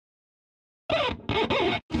Hey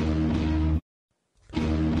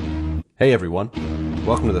everyone,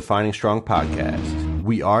 welcome to the Finding Strong podcast.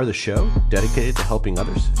 We are the show dedicated to helping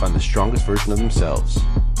others find the strongest version of themselves.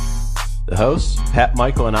 The hosts, Pat,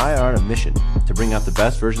 Michael, and I are on a mission to bring out the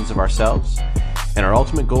best versions of ourselves, and our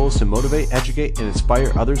ultimate goal is to motivate, educate, and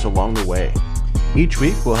inspire others along the way. Each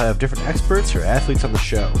week we'll have different experts or athletes on the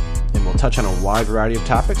show, and we'll touch on a wide variety of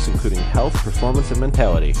topics including health, performance, and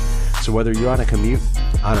mentality. So whether you're on a commute,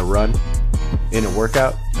 on a run, in a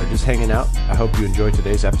workout, or just hanging out, I hope you enjoyed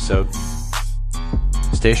today's episode.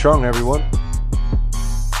 Stay strong, everyone.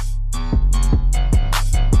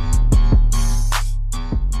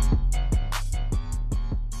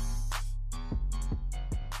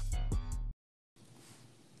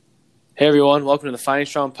 Hey everyone, welcome to the Finding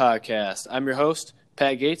Strong podcast. I'm your host,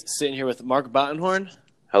 Pat Gates, sitting here with Mark Bottenhorn.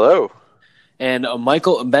 Hello. And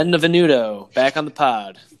Michael Benvenuto, back on the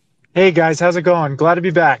pod. Hey guys, how's it going? Glad to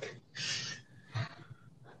be back.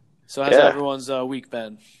 So how's everyone's week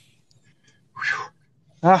been?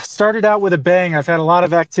 Started out with a bang. I've had a lot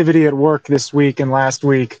of activity at work this week and last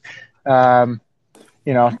week.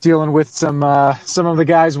 Dealing with some of the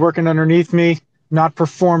guys working underneath me not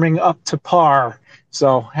performing up to par.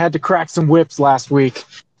 So had to crack some whips last week.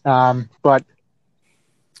 But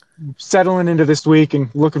settling into this week and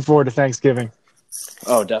looking forward to Thanksgiving.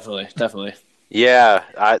 Oh, definitely. Yeah,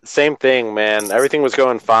 same thing, man. Everything was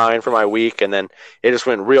going fine for my week, and then it just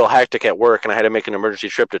went real hectic at work, and I had to make an emergency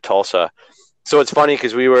trip to Tulsa. So it's funny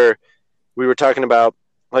because we were talking about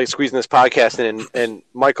like squeezing this podcast in, and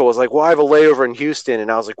Michael was like, "Well, I have a layover in Houston," and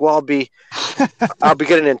I was like, "Well, I'll be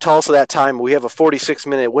getting in Tulsa that time. We have a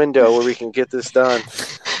 46-minute window where we can get this done."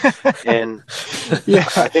 And yeah,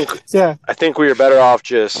 I think we were better off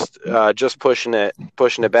just pushing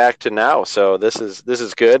it back to now. So this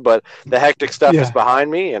is good, but the hectic stuff is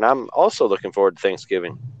behind me, and I'm also looking forward to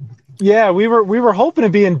Thanksgiving. Yeah, we were hoping to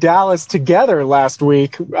be in Dallas together last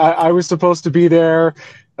week. I was supposed to be there.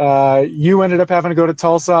 You ended up having to go to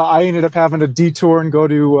Tulsa. I ended up having to detour and go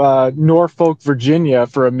to Norfolk, Virginia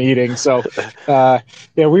for a meeting. So,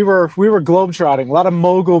 we were globetrotting. A lot of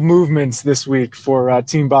mogul movements this week for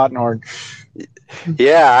Team Bottenhorn.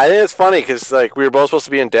 Yeah, I think it's funny because like we were both supposed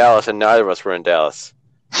to be in Dallas, and neither of us were in Dallas.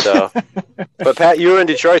 So, but Pat, you were in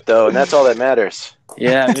Detroit though, and that's all that matters.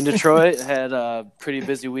 Yeah, I'm in Detroit. Had a pretty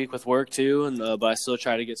busy week with work too, and but I still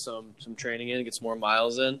try to get some training in, get some more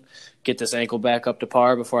miles in, get this ankle back up to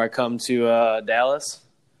par before I come to Dallas.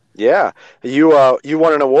 Yeah, you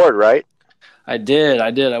won an award, right? I did.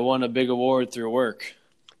 I won a big award through work.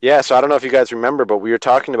 Yeah, so I don't know if you guys remember, but we were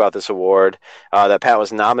talking about this award that Pat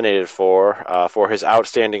was nominated for his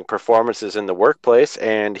outstanding performances in the workplace,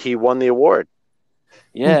 and he won the award.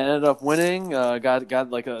 Yeah, ended up winning. Got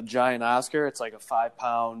like a giant Oscar. It's like a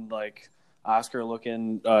 5-pound like Oscar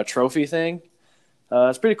looking trophy thing.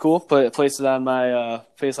 It's pretty cool. Place it on my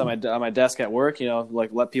on my desk at work. Like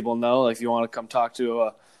let people know like if you want to come talk to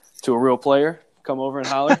a real player, come over and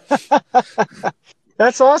holler.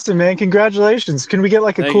 That's awesome, man! Congratulations. Can we get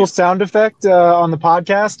like a Thank cool you. sound effect on the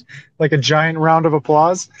podcast, like a giant round of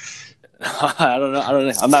applause? I don't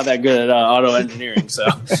know. I'm not that good at auto engineering, so.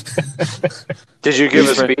 Did you give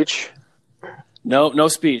a speech? No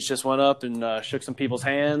speech. Just went up and shook some people's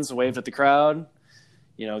hands, waved at the crowd,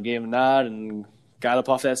 gave them a nod, and got up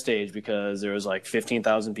off that stage because there was like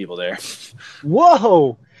 15,000 people there.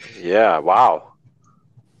 Whoa! Yeah, wow.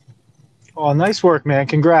 Oh, nice work, man.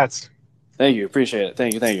 Congrats. Thank you. Appreciate it.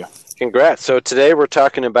 Thank you. Congrats. So today we're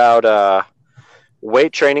talking about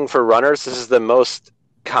weight training for runners. This is the most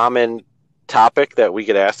common topic that we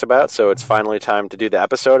get asked about, so it's finally time to do the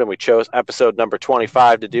episode, and we chose episode number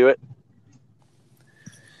 25 to do it.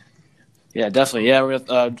 Yeah, definitely. Yeah,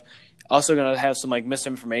 we're also gonna have some like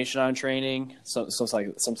misinformation on training, some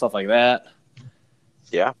stuff like that.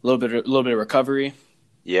 Yeah, a little bit of recovery.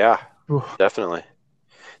 Yeah, definitely.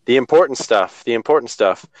 The important stuff.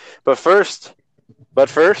 But first,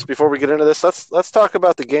 before we get into this, let's talk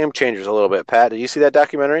about the Game Changers a little bit. Pat, did you see that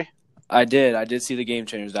documentary? I did see the Game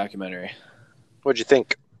Changers documentary. What'd you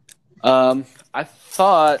think? I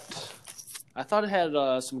thought it had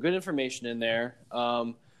some good information in there.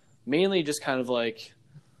 Mainly just kind of like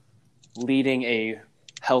leading a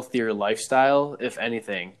healthier lifestyle, if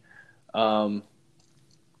anything.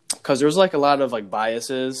 Because there's like a lot of like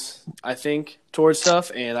biases, I think, towards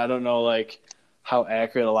stuff, and I don't know like how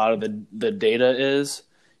accurate a lot of the data is.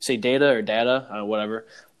 Say data or data, whatever.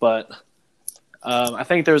 But I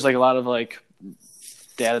think there's like a lot of like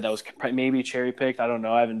data that was maybe cherry picked. I don't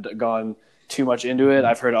know. I haven't gone too much into it.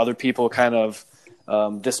 I've heard other people kind of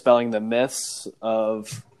dispelling the myths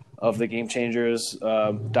of of the Game Changers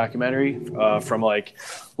documentary from like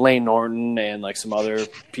Lane Norton and like some other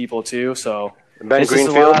people too. So Ben it's just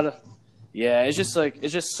Greenfield.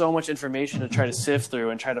 it's just so much information to try to sift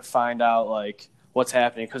through and try to find out like what's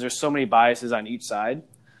happening because there's so many biases on each side.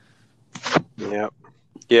 Yeah.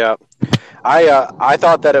 I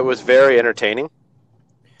thought that it was very entertaining.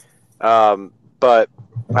 But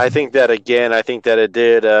I think that it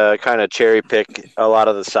did kind of cherry pick a lot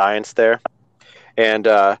of the science there. And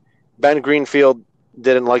Ben Greenfield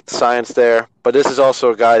didn't like the science there, but this is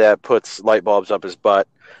also a guy that puts light bulbs up his butt.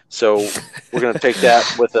 So we're going to take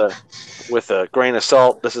that with a grain of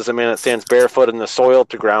salt. This is a man that stands barefoot in the soil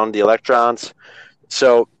to ground the electrons.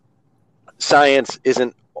 So science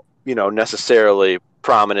isn't, necessarily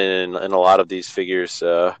prominent in a lot of these figures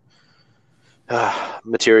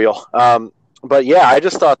material. But yeah, I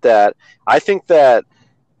just thought that I think that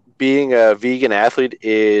being a vegan athlete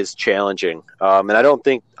is challenging. And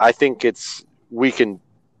I think we can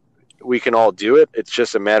all do it. It's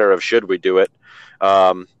just a matter of should we do it.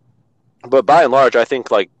 But by and large, I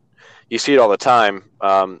think like you see it all the time.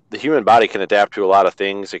 The human body can adapt to a lot of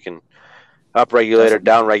things. It can upregulate or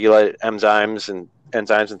downregulate enzymes and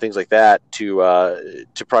things like that to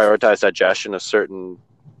prioritize digestion of certain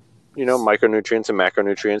micronutrients and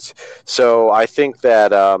macronutrients. So I think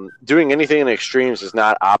that doing anything in extremes is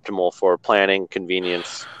not optimal for planning,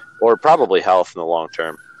 convenience, or probably health in the long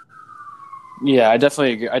term. Yeah, I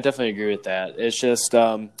definitely agree with that. It's just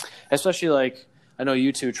especially like I know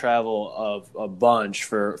you two travel a bunch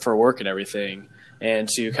for work and everything. And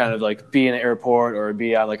to kind of like be in an airport or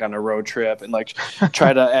be on like on a road trip and like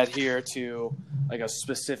try to adhere to like a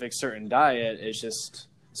specific certain diet, it's just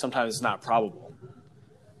sometimes it's not probable.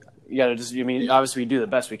 You gotta obviously we do the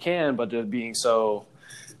best we can, but being so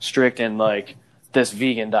strict in like this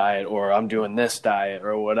vegan diet or I'm doing this diet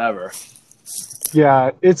or whatever.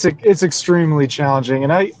 Yeah, it's extremely challenging.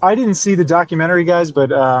 And I didn't see the documentary, guys,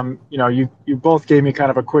 but you both gave me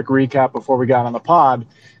kind of a quick recap before we got on the pod.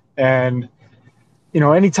 And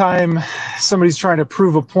anytime somebody's trying to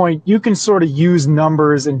prove a point, you can sort of use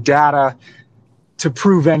numbers and data to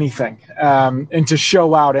prove anything and to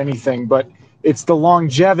show out anything. But it's the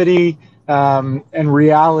longevity and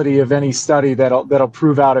reality of any study that'll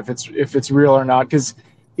prove out if it's real or not. Because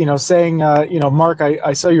saying Mark,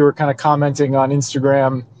 I saw you were kind of commenting on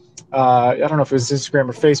Instagram. I don't know if it was Instagram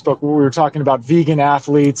or Facebook, where we were talking about vegan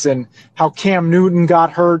athletes and how Cam Newton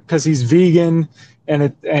got hurt because he's vegan,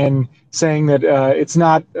 and saying that it's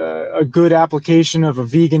not a good application of a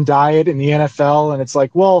vegan diet in the NFL. And it's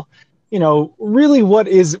like, well, really, what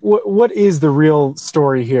is the real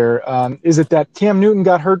story here? Is it that Cam Newton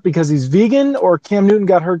got hurt because he's vegan, or Cam Newton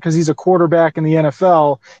got hurt because he's a quarterback in the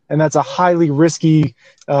NFL, and that's a highly risky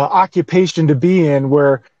occupation to be in,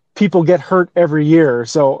 where people get hurt every year?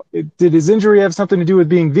 So did his injury have something to do with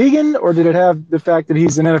being vegan, or did it have the fact that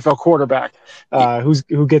he's an NFL quarterback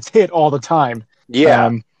who gets hit all the time?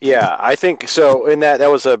 Yeah. Yeah, I think so. In that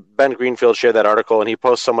was a Ben Greenfield shared that article, and he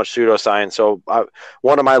posts so much pseudoscience. So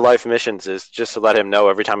one of my life missions is just to let him know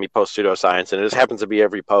every time he posts pseudoscience, and it just happens to be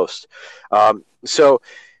every post. So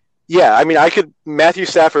yeah, I mean, Matthew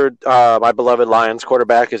Stafford, my beloved Lions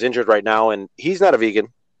quarterback, is injured right now, and he's not a vegan.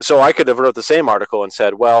 So I could have wrote the same article and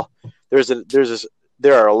said, well, there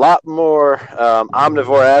are a lot more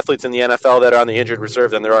omnivore athletes in the NFL that are on the injured reserve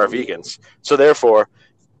than there are vegans. So therefore,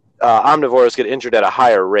 omnivores get injured at a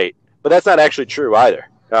higher rate. But that's not actually true either.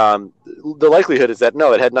 The likelihood is that,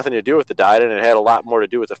 no, it had nothing to do with the diet, and it had a lot more to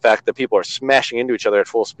do with the fact that people are smashing into each other at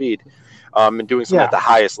full speed and doing something at the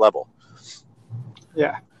highest level.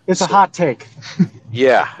 Yeah, it's a hot take.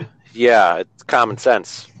 Yeah, it's common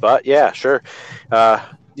sense. But, yeah, sure.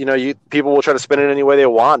 People will try to spin it any way they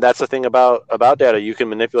want. That's the thing about data. You can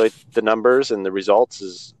manipulate the numbers, and the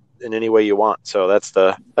results in any way you want. So that's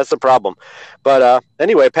the problem. But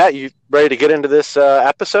anyway, Pat, you ready to get into this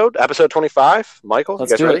episode 25? Michael,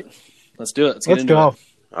 let's do it. Let's do it. Let's go. It.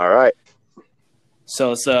 All right.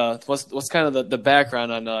 So it's what's kind of the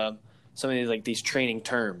background on some of these these training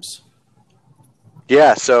terms?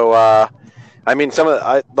 Yeah. So I mean, some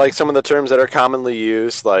of the terms that are commonly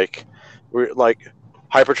used, like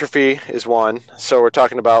hypertrophy is one. So we're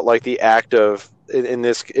talking about the act of in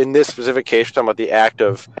this specific case, we're talking about the act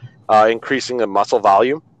of increasing the muscle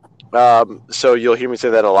volume. So you'll hear me say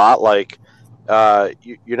that a lot.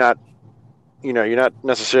 You're not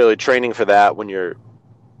necessarily training for that when you're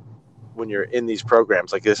in these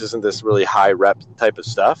programs. This isn't this really high rep type of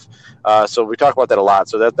stuff. So we talk about that a lot.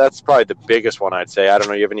 So that's probably the biggest one, I'd say. I don't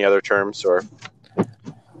know. You have any other terms or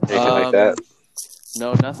anything like that?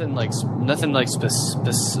 No, nothing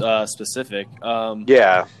specific.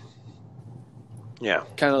 Yeah. Yeah.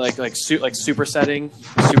 Kind of like supersetting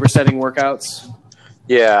workouts.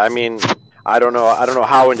 Yeah, I mean, I don't know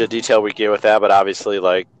how into detail we get with that, but obviously,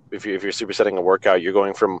 like if you're supersetting a workout, you're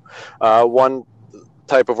going from one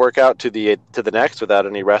type of workout to the next without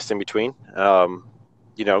any rest in between. Kind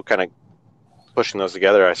of pushing those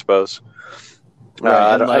together, I suppose.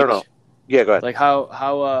 Right, I don't know. Yeah, go ahead. Like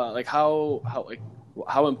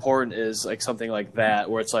how important is like something like that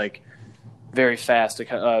where it's like very fast?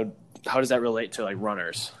 How does that relate to like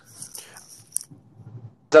runners?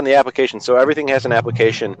 It's on the application, so everything has an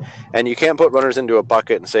application, and you can't put runners into a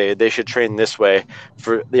bucket and say they should train this way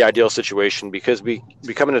for the ideal situation, because we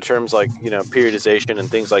come into terms like periodization and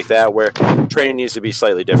things like that where training needs to be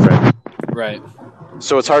slightly different. Right.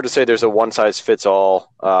 So it's hard to say there's a one size fits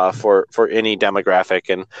all for any demographic,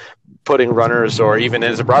 and putting runners, or even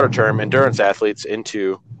as a broader term, endurance athletes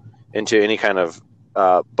into any kind of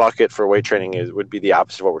bucket for weight training would be the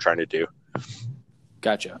opposite of what we're trying to do.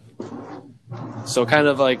 Gotcha. So kind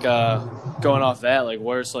of like going off that, like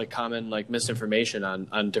where's like common like misinformation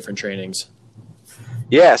on different trainings?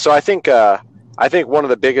 Yeah, so I think one of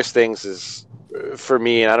the biggest things is for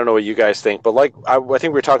me, and I don't know what you guys think, but like I think we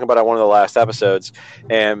were talking about on one of the last episodes,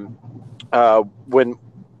 and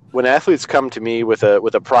when athletes come to me with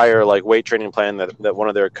a prior like weight training plan that one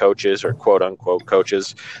of their coaches or quote unquote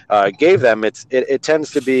coaches gave them, it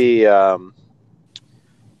tends to be I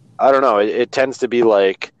don't know, it tends to be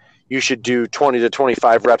like, you should do 20 to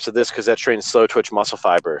 25 reps of this because that trains slow twitch muscle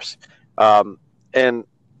fibers. And I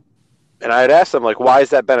had asked them, like, why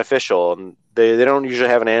is that beneficial? And they don't usually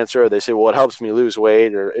have an answer. They say, well, it helps me lose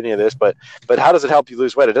weight or any of this. But how does it help you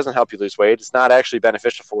lose weight? It doesn't help you lose weight. It's not actually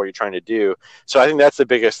beneficial for what you're trying to do. So I think that's the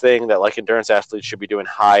biggest thing, that like endurance athletes should be doing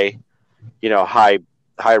high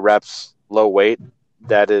reps, low weight.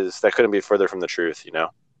 That couldn't be further from the truth,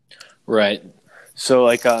 Right. So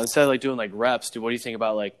like instead of like doing like reps, what do you think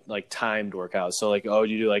about like timed workouts? So like, you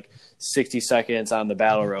do like 60 seconds on the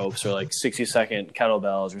battle ropes, or like 60-second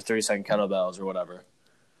kettlebells, or 30-second kettlebells, or whatever.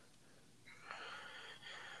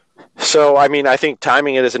 So I mean, I think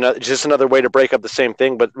timing it is just another way to break up the same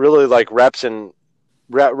thing, but really like reps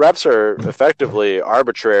are effectively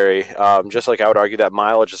arbitrary. Just like I would argue that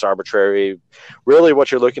mileage is arbitrary. Really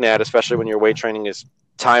what you're looking at, especially when you're weight training, is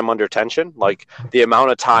time under tension, like the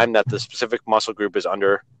amount of time that the specific muscle group is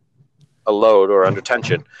under a load or under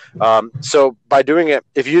tension. So by doing it,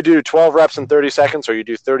 if you do 12 reps in 30 seconds, or you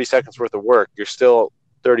do 30 seconds worth of work, you're still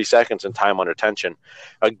 30 seconds in time under tension.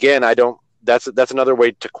 Again, that's another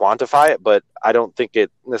way to quantify it, but I don't think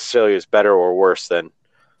it necessarily is better or worse than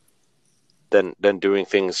doing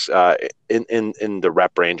things in the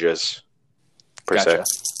rep ranges per se.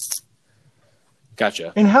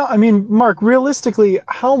 Gotcha. And Mark, realistically,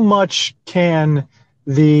 how much can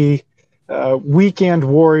the weekend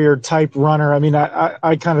warrior type runner,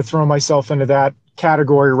 I kind of throw myself into that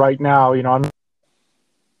category right now. I'm not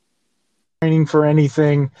training for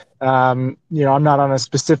anything. I'm not on a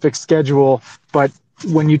specific schedule, but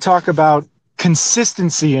when you talk about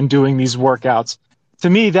consistency in doing these workouts, to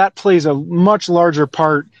me, that plays a much larger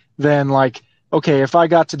part than like, okay, if I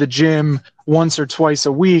got to the gym once or twice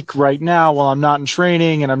a week right now while I'm not in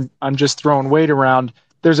training and I'm just throwing weight around,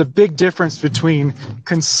 there's a big difference between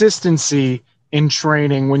consistency in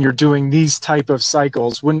training when you're doing these type of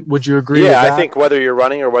cycles. Would you agree with that? Yeah, I think whether you're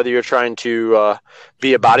running or whether you're trying to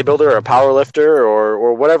be a bodybuilder or a power lifter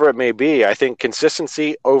or whatever it may be, I think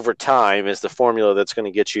consistency over time is the formula that's going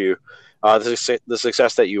to get you the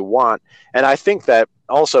success that you want. And I think that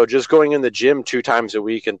also just going in the gym 2 times a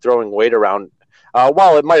week and throwing weight around,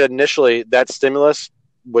 while it might initially, that stimulus,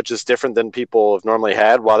 which is different than people have normally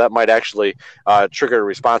had, while that might actually trigger a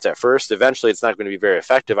response at first, eventually it's not going to be very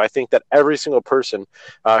effective. I think that every single person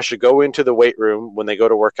should go into the weight room when they go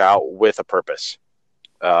to work out with a purpose.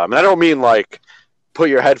 And I don't mean like put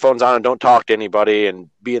your headphones on and don't talk to anybody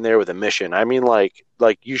and be in there with a mission. I mean like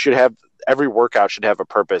you should have, every workout should have a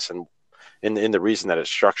purpose and in the reason that it's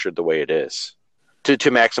structured the way it is to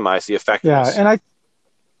maximize the effectiveness. Yeah,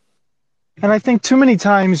 and I think too many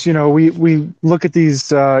times, we look at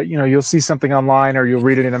these, you'll see something online or you'll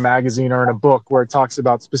read it in a magazine or in a book where it talks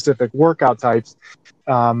about specific workout types.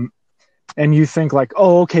 And you think like,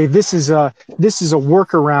 oh, okay, this is a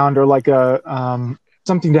workaround or like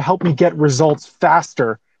something to help me get results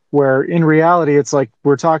faster. Where in reality, it's like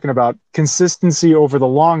we're talking about consistency over the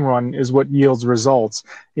long run is what yields results.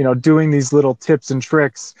 Doing these little tips and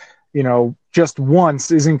tricks, just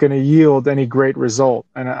once isn't going to yield any great result.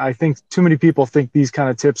 And I think too many people think these kind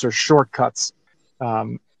of tips are shortcuts.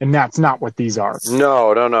 And that's not what these are.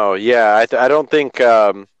 No. Yeah, I don't think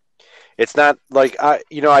It's not like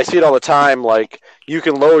I see it all the time. Like you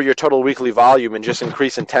can lower your total weekly volume and just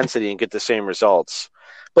increase intensity and get the same results,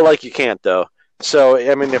 but like you can't though. So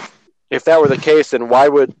I mean, if that were the case, then why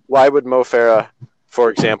would Mo Farah,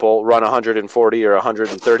 for example, run 140 or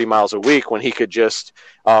 130 miles a week when he could just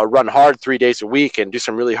run hard 3 days a week and do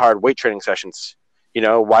some really hard weight training sessions?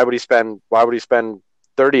 Why would he spend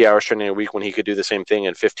 30 hours training a week when he could do the same thing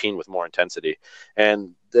in 15 with more intensity?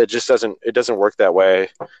 And it just doesn't work that way.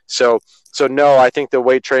 So no, I think the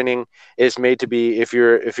weight training is made to be if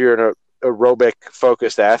you're an aerobic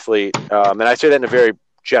focused athlete, and I say that in a very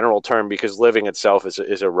general term because living itself is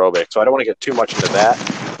aerobic. So I don't want to get too much into that.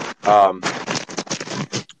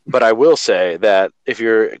 But I will say that if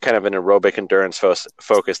you're kind of an aerobic endurance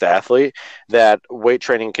focused athlete, that weight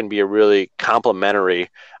training can be a really complementary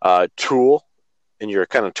tool in your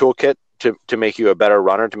kind of toolkit to make you a better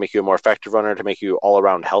runner, to make you a more effective runner, to make you all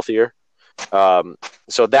around healthier.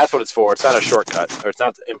 So that's what it's for. It's not a shortcut, or it's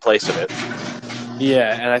not in place of it.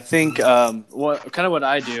 Yeah, and I think what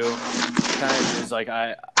I do is like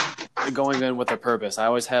I going in with a purpose. I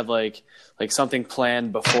always have like something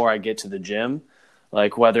planned before I get to the gym.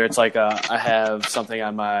 Like whether it's like I have something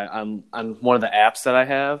on one of the apps that I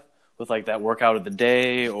have with like that workout of the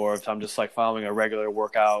day, or if I'm just like following a regular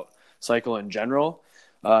workout cycle in general,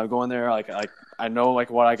 going there like I know like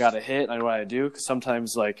what I got to hit, I know what I do. Because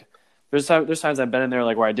sometimes like there's times I've been in there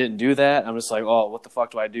like where I didn't do that. I'm just like, oh, what the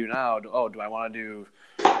fuck do I do now? Do I want to do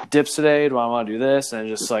dips today? Do I want to do this? And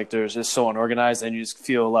just like there's just so unorganized, and you just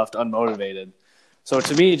feel left unmotivated. So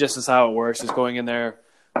to me, just is how it works: is going in there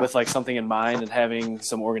with like something in mind and having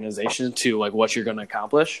some organization to like what you're going to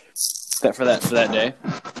accomplish for that day.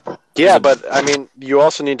 Yeah, but I mean, you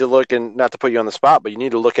also need to look, and not to put you on the spot, but you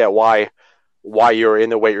need to look at why you're in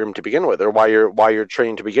the weight room to begin with, or why you're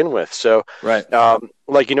training to begin with. So, right.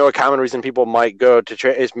 Like, a common reason people might go to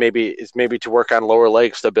train is maybe to work on lower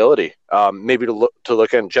leg stability, maybe to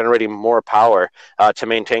look at generating more power, to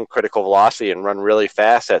maintain critical velocity and run really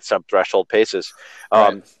fast at sub-threshold paces.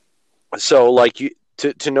 Right. So like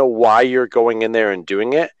to know why you're going in there and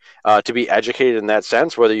doing it, to be educated in that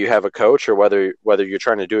sense, whether you have a coach or whether you're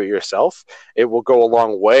trying to do it yourself, it will go a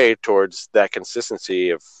long way towards that consistency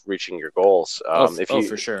of reaching your goals.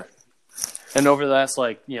 For sure. And over the last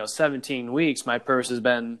 17 weeks, my purpose has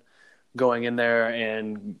been going in there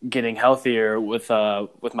and getting healthier with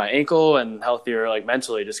my ankle, and healthier like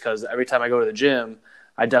mentally, just because every time I go to the gym,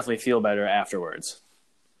 I definitely feel better afterwards.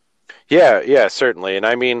 Yeah, certainly. And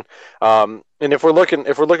I mean, and if we're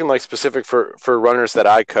looking like specific for runners that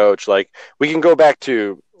I coach, like we can go back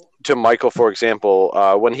to Michael, for example.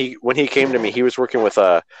 When he came to me, he was working with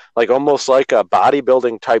almost like a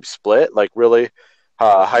bodybuilding type split, like really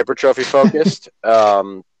hypertrophy focused.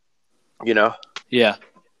 Yeah.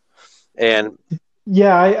 And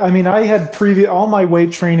yeah, I mean, I had all my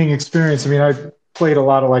weight training experience. I mean, I played a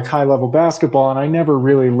lot of like high level basketball, and I never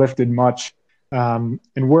really lifted much. And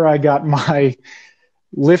where I got my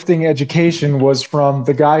lifting education was from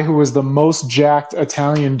the guy who was the most jacked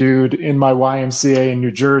Italian dude in my YMCA in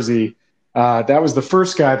New Jersey. That was the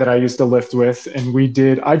first guy that I used to lift with. And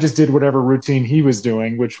I just did whatever routine he was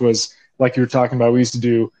doing, which was like you were talking about. We used to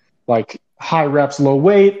do like high reps, low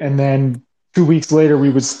weight. And then 2 weeks later, we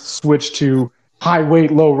would switch to high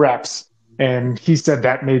weight, low reps. And he said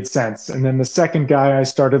that made sense. And then the second guy I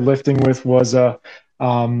started lifting with was a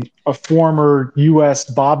former U.S.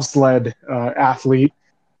 bobsled athlete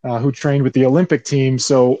who trained with the Olympic team.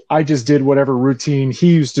 So I just did whatever routine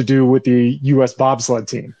he used to do with the U.S. bobsled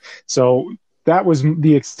team. So that was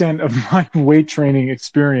the extent of my weight training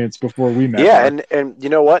experience before we met. Yeah, and you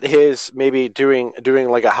know what? His maybe doing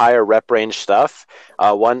like a higher rep range stuff,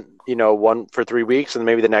 one for 3 weeks, and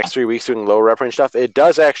maybe the next 3 weeks doing low rep range stuff. It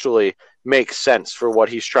does actually make sense for what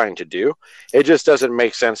he's trying to do. It just doesn't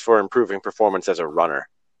make sense for improving performance as a runner,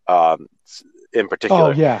 in particular.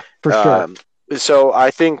 Oh yeah, for sure. So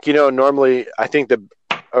I think normally I think a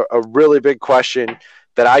really big question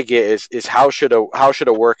that I get is how should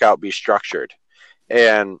a workout be structured?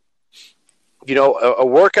 And a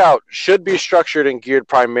workout should be structured and geared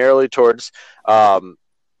primarily towards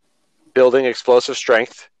building explosive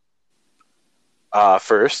strength.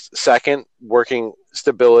 First, second, working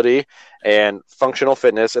stability and functional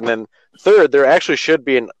fitness, and then third, there actually should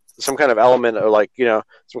be some kind of element of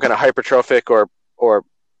some kind of hypertrophic or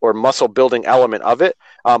muscle building element of it,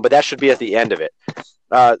 but that should be at the end of it.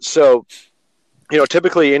 So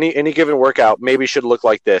typically any given workout maybe should look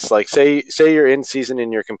like this. Like say you're in season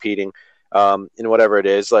and you're competing in whatever it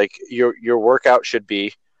is. Like your workout should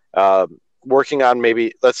be working on,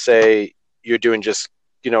 maybe let's say you're doing just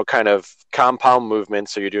kind of compound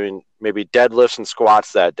movements, so you're doing maybe deadlifts and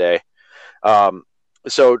squats that day.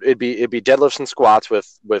 So it'd be deadlifts and squats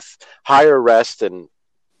with higher rest and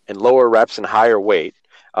lower reps and higher weight,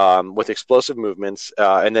 with explosive movements,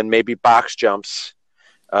 and then maybe box jumps,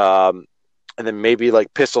 and then maybe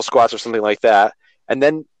like pistol squats or something like that. And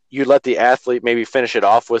then you let the athlete maybe finish it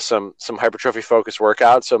off with some hypertrophy focused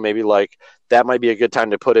workout. So maybe like that might be a good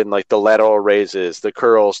time to put in like the lateral raises, the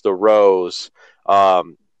curls, the rows,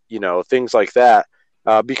 things like that,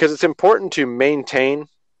 because it's important to maintain.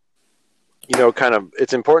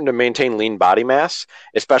 It's important to maintain lean body mass,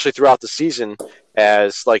 especially throughout the season,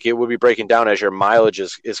 as like it would be breaking down as your mileage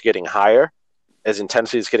is getting higher, as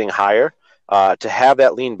intensity is getting higher, to have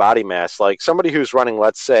that lean body mass. Like somebody who's running,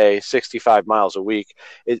 let's say 65 miles a week,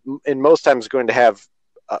 in most times is going to have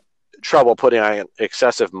trouble putting on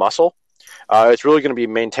excessive muscle. It's really going to be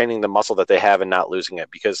maintaining the muscle that they have and not losing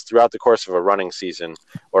it, because throughout the course of a running season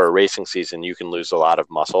or a racing season, you can lose a lot of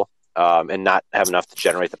muscle, and not have enough to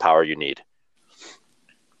generate the power you need.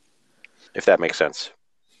 If that makes sense.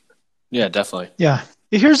 Yeah, definitely. Yeah.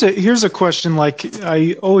 Here's a question. Like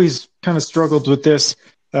I always kind of struggled with this.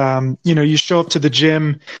 You show up to the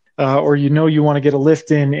gym, or you want to get a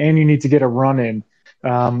lift in and you need to get a run in.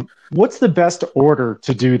 What's the best order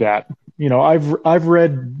to do that? I've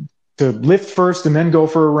read to lift first and then go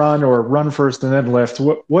for a run, or run first and then lift.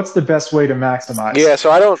 What's the best way to maximize? Yeah,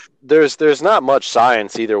 so there's not much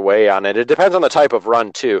science either way on it. It depends on the type of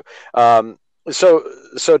run too.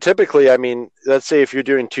 So typically, I mean, let's say if you're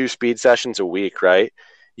doing 2 speed sessions a week, right?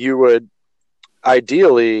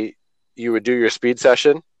 Ideally you would do your speed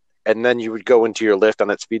session and then you would go into your lift on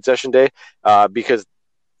that speed session day, because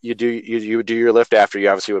you would do your lift after. You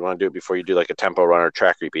obviously would want to do it before you do like a tempo run or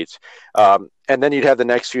track repeats. And then you'd have the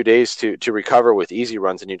next few days to recover with easy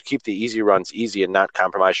runs, and you'd keep the easy runs easy and not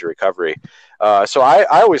compromise your recovery. So I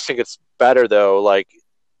always think it's better though, like,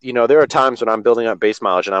 there are times when I'm building up base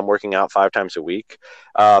mileage and I'm working out 5 times a week.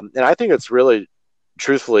 And I think it's really,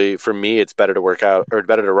 truthfully, for me, it's better to work out, or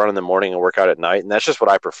better to run in the morning and work out at night. And that's just what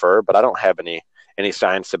I prefer, but I don't have any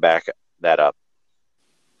science to back that up.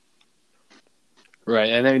 Right.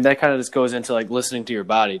 And I mean, that kind of just goes into like listening to your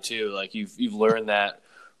body too. Like you've learned that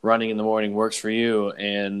running in the morning works for you,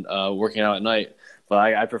 and working out at night. But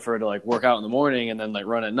I prefer to like work out in the morning and then like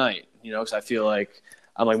run at night, because I feel like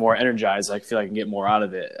I'm like more energized. I feel like I can get more out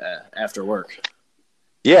of it after work.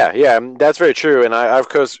 Yeah, that's very true. And I've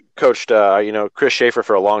coached, Chris Schaefer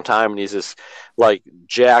for a long time, and he's this like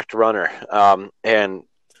jacked runner. And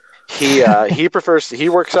he prefers, he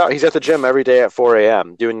works out. He's at the gym every day at 4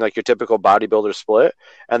 a.m. doing like your typical bodybuilder split,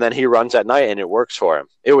 and then he runs at night, and it works for him.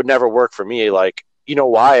 It would never work for me. Like,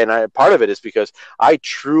 why? And part of it is because I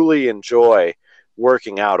truly enjoy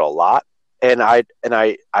working out a lot, and I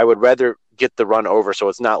would rather get the run over so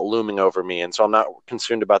it's not looming over me, and so I'm not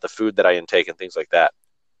concerned about the food that I intake and things like that.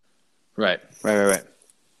 Right.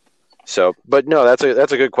 So, but no, that's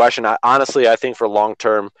a good question. Honestly, I think for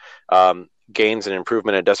long-term gains and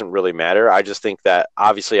improvement, it doesn't really matter. I just think that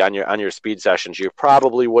obviously on your speed sessions, you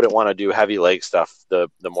probably wouldn't want to do heavy leg stuff the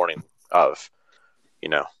morning of,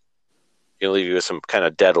 it'll leave you with some kind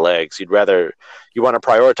of dead legs. You want to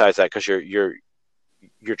prioritize that, because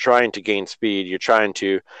you're trying to gain speed. You're trying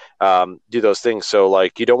to do those things. So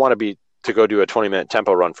like, you don't want to go do a 20-minute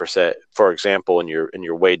tempo run for example, and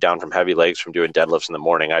you're weighed down from heavy legs from doing deadlifts in the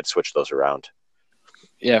morning. I'd switch those around.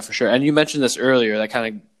 Yeah, for sure. And you mentioned this earlier. That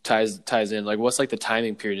kind of ties in. Like, what's like the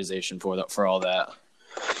timing periodization for all that?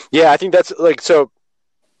 Yeah, I think that's like, so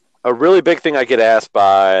a really big thing I get asked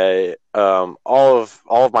by all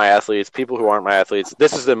of my athletes, people who aren't my athletes.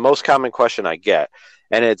 This is the most common question I get,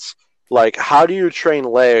 and it's like, how do you train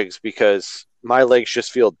legs? Because my legs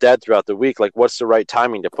just feel dead throughout the week. Like, what's the right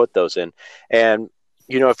timing to put those in? And,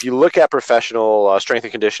 if you look at professional strength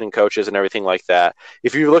and conditioning coaches and everything like that,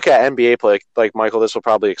 if you look at NBA play, like Michael, this will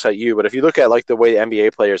probably excite you, but if you look at like the way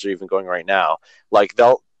NBA players are even going right now, like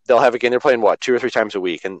they'll have a game, they're playing 2 or 3 times a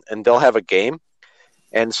week, and they'll have a game.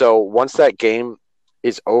 And so once that game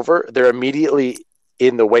is over, they're immediately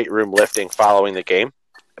in the weight room lifting following the game,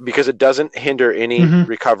 because it doesn't hinder any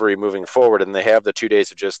recovery moving forward, and they have the 2 days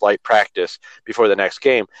of just light practice before the next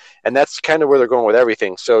game. And that's kind of where they're going with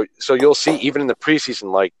everything. So you'll see even in the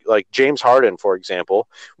preseason, like James Harden, for example,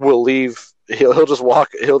 will leave. He'll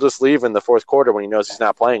just leave in the fourth quarter when he knows he's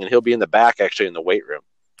not playing, and he'll be in the back actually in the weight room.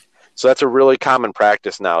 So that's a really common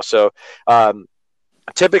practice now. So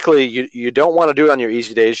typically you don't want to do it on your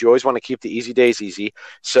easy days. You always want to keep the easy days easy.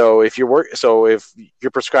 So if you're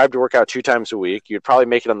prescribed to work out 2 times a week, you'd probably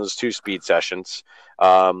make it on those 2 speed sessions,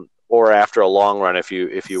 or after a long run if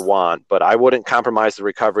you want. But I wouldn't compromise the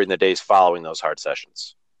recovery in the days following those hard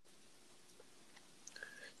sessions.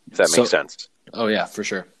 If that makes sense. Oh yeah, for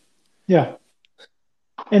sure. Yeah.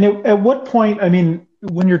 And at what point, I mean,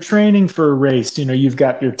 when you're training for a race, you've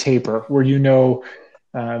got your taper where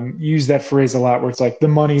use that phrase a lot where it's like the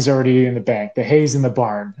money's already in the bank, the hay's in the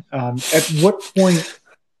barn. At what point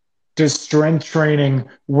does strength training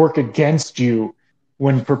work against you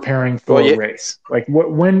when preparing for a race? Like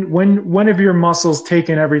when have your muscles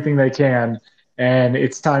taken everything they can and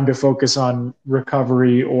it's time to focus on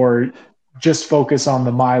recovery or just focus on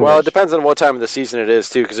the mileage? Well, it depends on what time of the season it is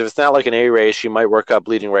too, because if it's not like an A race, you might work up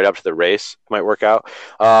leading right up to the race. It might work out.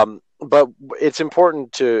 But it's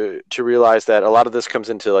important to realize that a lot of this comes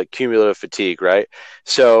into like cumulative fatigue, right?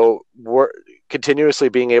 So we're continuously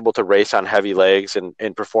being able to race on heavy legs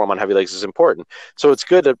and perform on heavy legs is important. So it's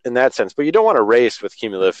good in that sense, but you don't want to race with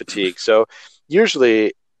cumulative fatigue. So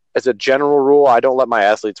usually, as a general rule, I don't let my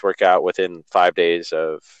athletes work out within 5 days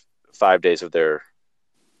of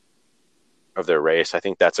their race. I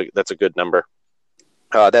think that's a good number.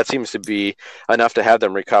 That seems to be enough to have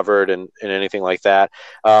them recovered and anything like that.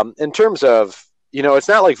 In terms of, it's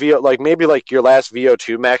not like maybe like your last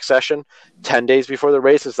VO2 max session 10 days before the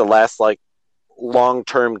race is the last like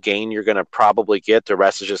long-term gain you're going to probably get. The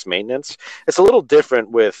rest is just maintenance. It's a little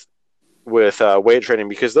different with weight training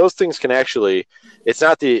because those things can actually, it's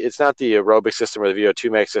not the aerobic system or the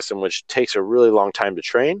VO2 max system, which takes a really long time to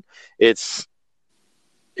train. It's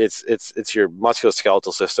your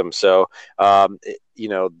musculoskeletal system. So,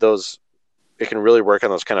 it can really work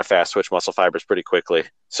on those kind of fast twitch muscle fibers pretty quickly.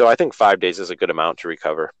 So I think 5 days is a good amount to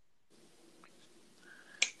recover.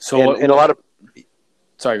 So and a lot of,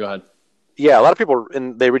 sorry, go ahead. Yeah, a lot of people,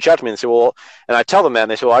 and they reach out to me and say, well, and I tell them that,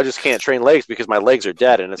 and they say, well, I just can't train legs because my legs are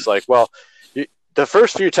dead. And it's like, well, the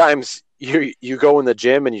first few times you go in the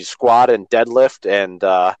gym and you squat and deadlift and,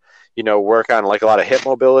 work on like a lot of hip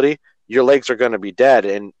mobility, your legs are going to be dead.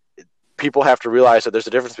 And people have to realize that there's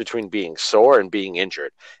a difference between being sore and being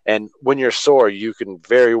injured. And when you're sore, you can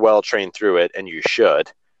very well train through it, and you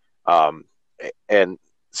should. And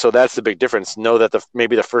so that's the big difference. Know that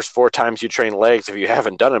maybe the first 4 times you train legs, if you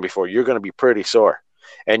haven't done it before, you're going to be pretty sore.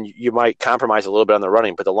 And you might compromise a little bit on the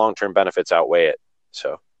running, but the long-term benefits outweigh it.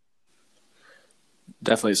 So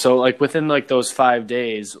definitely. So like within like those 5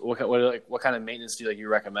 days, what kind of maintenance do you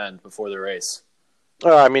recommend before the race?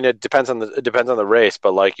 I mean, it depends on the race,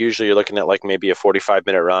 but like usually you're looking at like maybe a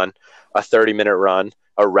 45-minute run, a 30-minute run,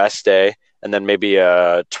 a rest day, and then maybe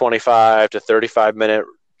a 25 to 35-minute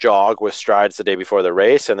jog with strides the day before the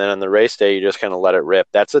race, and then on the race day you just kind of let it rip.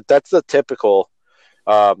 That's the typical.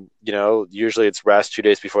 Usually it's rest 2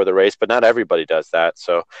 days before the race, but not everybody does that.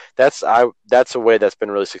 So that's a way that's been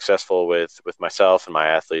really successful with myself and my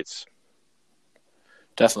athletes.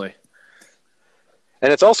 Definitely.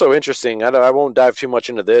 And it's also interesting. I won't dive too much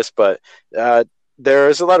into this, but there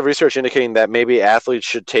is a lot of research indicating that maybe athletes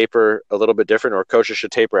should taper a little bit different, or coaches should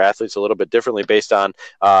taper athletes a little bit differently based on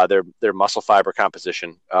their muscle fiber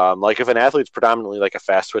composition. Like if an athlete's predominantly like a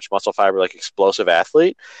fast twitch muscle fiber, like explosive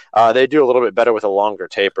athlete, they do a little bit better with a longer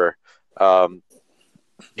taper,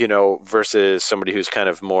 versus somebody who's kind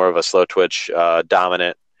of more of a slow twitch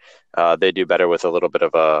dominant. They do better with a little bit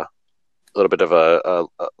of a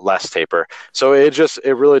less taper. So it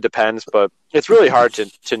really depends, but it's really hard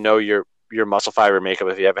to know your muscle fiber makeup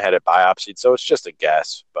if you haven't had it biopsied. So it's just a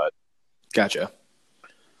guess, but gotcha.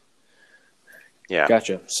 Yeah.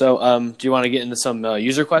 Gotcha. So, do you want to get into some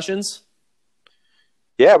user questions?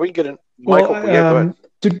 Yeah, we can get in. Michael, well, go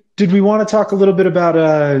ahead. Did we want to talk a little bit about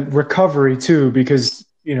recovery too? Because,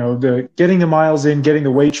 the getting the miles in, getting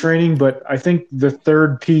the weight training, but I think the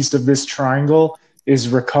third piece of this triangle is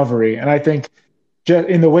recovery. And I think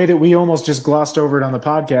in the way that we almost just glossed over it on the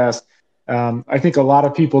podcast, I think a lot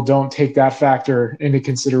of people don't take that factor into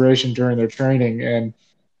consideration during their training. And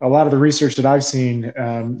a lot of the research that I've seen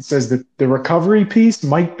says that the recovery piece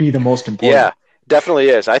might be the most important. Yeah, definitely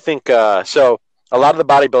is. I think so. A lot of the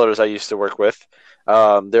bodybuilders I used to work with,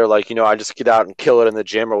 they're like, I just get out and kill it in the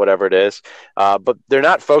gym or whatever it is. But they're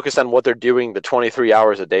not focused on what they're doing the 23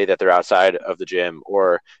 hours a day that they're outside of the gym,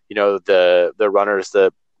 or, the runners,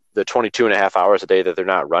 the 22 and a half hours a day that they're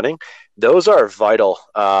not running. Those are vital.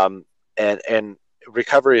 And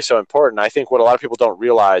recovery is so important. I think what a lot of people don't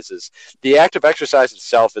realize is the act of exercise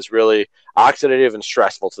itself is really oxidative and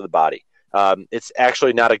stressful to the body. It's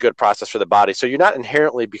actually not a good process for the body. So you're not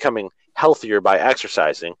inherently becoming healthier by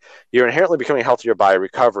exercising. You're inherently becoming healthier by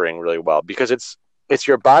recovering really well, because it's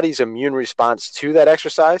your body's immune response to that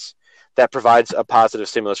exercise that provides a positive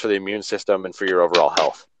stimulus for the immune system and for your overall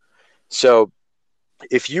health. So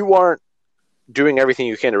if you aren't doing everything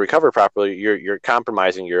you can to recover properly, you're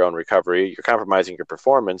compromising your own recovery, you're compromising your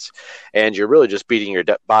performance, and you're really just beating your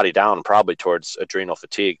body down probably towards adrenal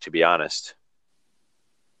fatigue, to be honest.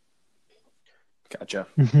 Gotcha.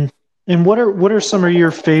 Mm-hmm. And what are some of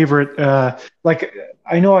your favorite? Like,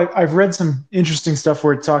 I know I've read some interesting stuff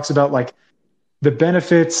where it talks about like the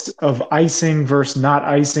benefits of icing versus not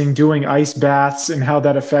icing, doing ice baths, and how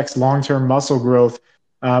that affects long-term muscle growth.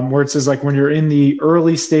 Where it says like when you're in the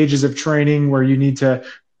early stages of training, where you need to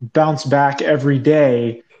bounce back every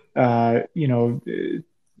day, to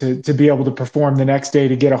be able to perform the next day,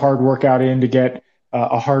 to get a hard workout in, to get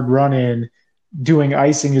a hard run in, doing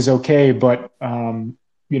icing is okay. But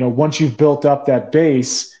once you've built up that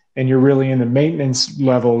base and you're really in the maintenance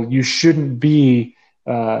level, you shouldn't be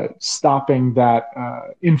stopping that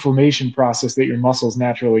inflammation process that your muscles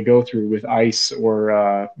naturally go through with ice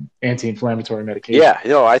or anti-inflammatory medication. Yeah,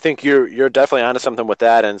 I think you're definitely onto something with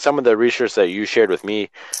that. And some of the research that you shared with me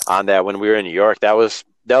on that when we were in New York, that was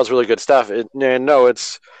really good stuff.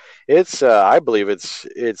 It's I believe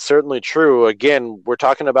it's certainly true. Again, we're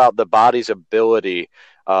talking about the body's ability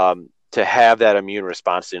to have that immune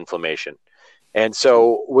response to inflammation. And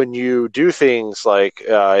so when you do things like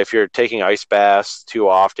if you're taking ice baths too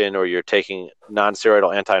often, or you're taking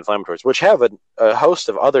non-steroidal anti-inflammatories, which have a host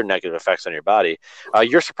of other negative effects on your body,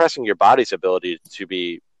 you're suppressing your body's ability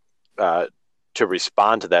to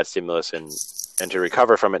respond to that stimulus and to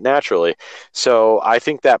recover from it naturally. So I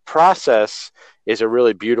think that process is a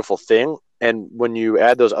really beautiful thing. And when you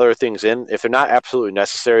add those other things in, if they're not absolutely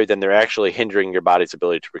necessary, then they're actually hindering your body's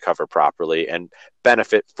ability to recover properly and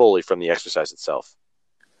benefit fully from the exercise itself,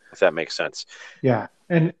 if that makes sense. Yeah.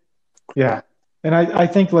 And I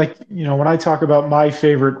think, like, when I talk about my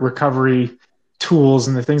favorite recovery tools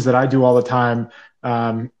and the things that I do all the time,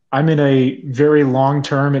 I'm in a very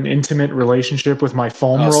long-term and intimate relationship with my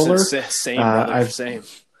foam roller. Same.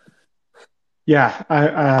 Yeah.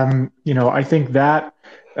 I think that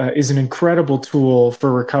is an incredible tool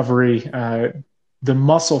for recovery. The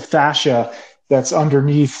muscle fascia that's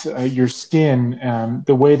underneath your skin,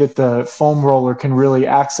 the way that the foam roller can really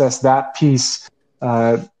access that piece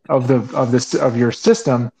of your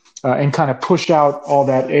system and kind of push out all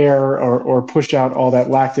that air or push out all that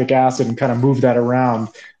lactic acid and kind of move that around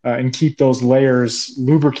and keep those layers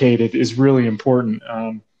lubricated is really important.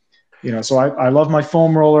 So I love my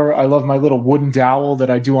foam roller. I love my little wooden dowel that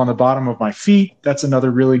I do on the bottom of my feet. That's another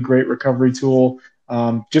really great recovery tool.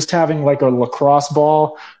 Just having like a lacrosse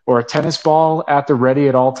ball or a tennis ball at the ready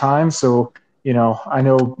at all times. So, I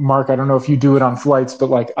know, Mark, I don't know if you do it on flights, but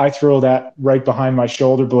like I throw that right behind my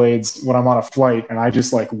shoulder blades when I'm on a flight, and I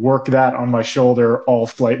just like work that on my shoulder all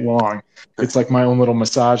flight long. It's like my own little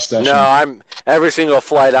massage session. No, I'm every single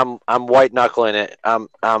flight. I'm white knuckling it. I'm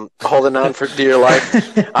holding on for dear life.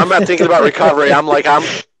 I'm not thinking about recovery. I'm like I'm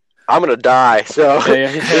gonna die. So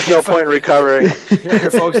there's no point in recovering.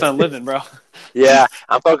 You're focused on living, bro. Yeah,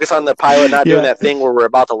 I'm focused on the pilot not doing that thing where we're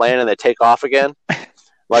about to land and they take off again.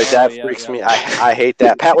 Like that freaks me. I hate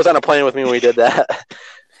that. Pat was on a plane with me when we did that.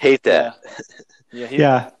 Hate that.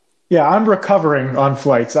 Yeah, I'm recovering on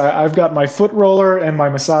flights. I've got my foot roller and my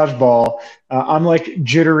massage ball. I'm like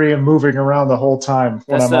jittery and moving around the whole time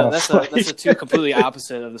when I'm on a flight. That's the two completely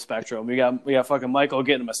opposite of the spectrum. We got fucking Michael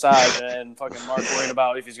getting a massage and fucking Mark worrying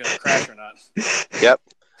about if he's going to crash or not. Yep.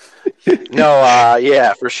 No,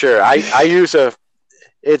 yeah, for sure. I use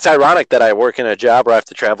it's ironic that I work in a job where I have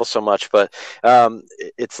to travel so much, but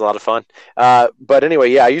it's a lot of fun. But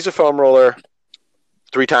anyway, I use a foam roller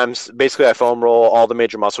 3 times. Basically, I foam roll all the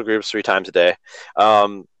major muscle groups 3 times a day.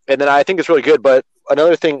 And then I think it's really good. But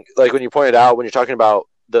another thing, like when you pointed out, when you're talking about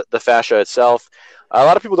the fascia itself, a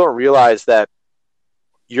lot of people don't realize that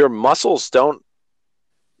your muscles don't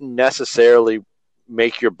necessarily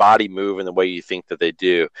make your body move in the way you think that they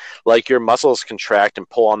do. Like your muscles contract and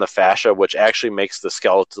pull on the fascia, which actually makes the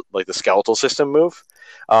skeletal system move.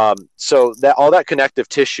 So that all that connective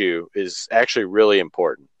tissue is actually really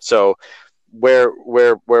important. So where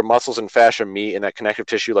muscles and fascia meet in that connective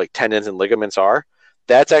tissue, like tendons and ligaments are,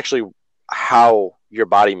 that's actually how your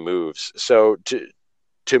body moves. So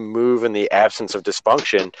to move in the absence of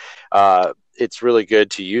dysfunction, it's really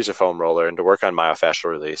good to use a foam roller and to work on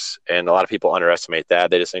myofascial release. And a lot of people underestimate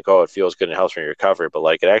that. They just think, oh, it feels good and helps me recover, but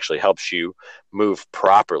like it actually helps you move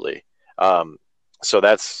properly. So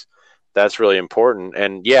that's really important.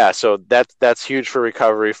 And so that's huge for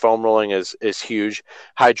recovery. Foam rolling is huge.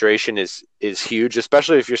 Hydration is huge,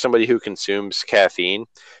 especially if you're somebody who consumes caffeine.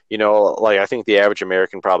 Like I think the average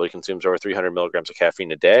American probably consumes over 300 milligrams of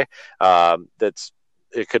caffeine a day.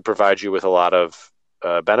 It could provide you with a lot of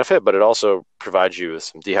benefit, but it also provides you with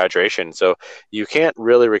some dehydration. So you can't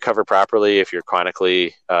really recover properly if you're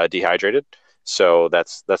chronically dehydrated. So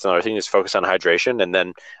that's another thing, is focus on hydration. And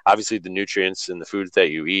then obviously the nutrients and the foods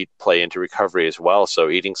that you eat play into recovery as well. So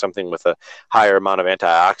eating something with a higher amount of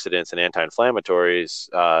antioxidants and anti-inflammatories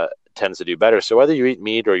tends to do better. So whether you eat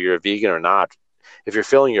meat or you're a vegan or not, if you're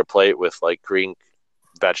filling your plate with like green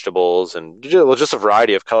vegetables and just a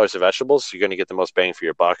variety of colors of vegetables, you're going to get the most bang for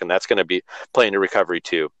your buck. And that's going to be play into recovery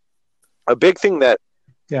too. A big thing that,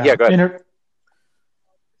 yeah, go ahead.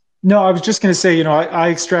 No, I was just going to say,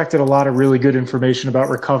 I extracted a lot of really good information about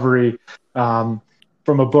recovery from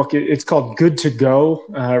a book. It's called Good to Go,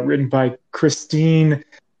 written by Christine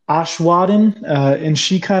Ashwadin, and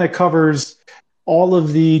she kind of covers all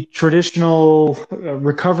of the traditional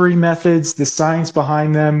recovery methods, the science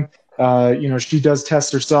behind them. She does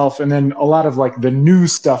tests herself, and then a lot of like the new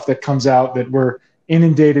stuff that comes out that we're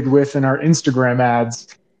inundated with in our Instagram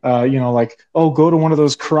ads. Go to one of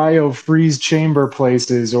those cryo freeze chamber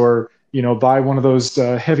places, or buy one of those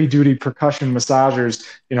heavy duty percussion massagers.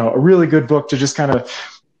 A really good book to just kind of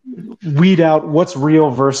weed out what's real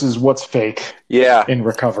versus what's fake. Yeah, in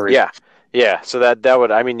recovery. Yeah. So that would,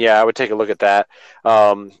 I would take a look at that.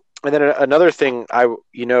 And then another thing,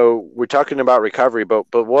 we're talking about recovery, but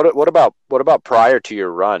what about prior to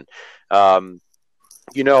your run?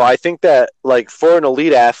 I think that like for an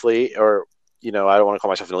elite athlete, or I don't want to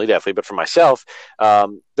call myself an elite athlete, but for myself,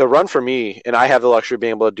 the run for me, and I have the luxury of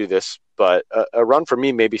being able to do this, but a run for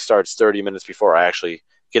me maybe starts 30 minutes before I actually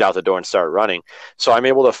get out the door and start running. So I'm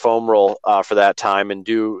able to foam roll for that time and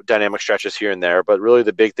do dynamic stretches here and there. But really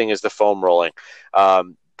the big thing is the foam rolling.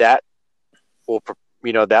 That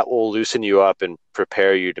will loosen you up and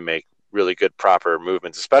prepare you to make really good, proper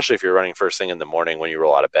movements, especially if you're running first thing in the morning when you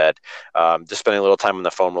roll out of bed. Just spending a little time on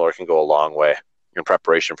the foam roller can go a long way in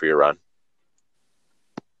preparation for your run.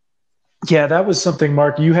 Yeah, that was something,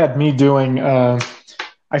 Mark, you had me doing.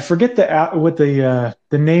 I forget what the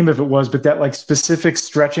name of it was, but that like specific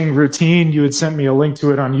stretching routine, you had sent me a link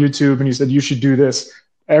to it on YouTube, and you said you should do this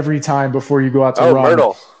every time before you go out to run.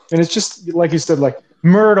 Myrtle. And it's just like you said, like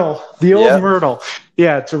Myrtle, the old Myrtle.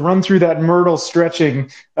 Yeah, to run through that Myrtle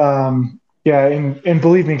stretching. And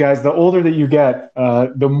believe me, guys, the older that you get,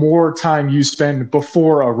 the more time you spend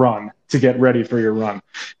before a run to get ready for your run.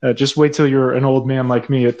 Just wait till you're an old man like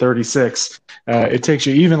me at 36. It takes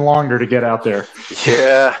you even longer to get out there.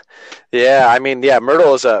 Yeah.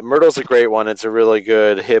 Myrtle's a great one. It's a really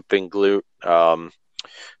good hip and glute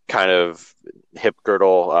kind of hip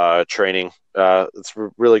girdle training. It's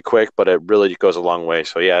really quick, but it really goes a long way.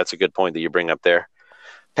 So yeah, it's a good point that you bring up there.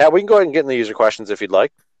 Pat, we can go ahead and get in the user questions if you'd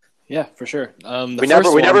like. Yeah, for sure. We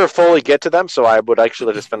never fully get to them, so I would actually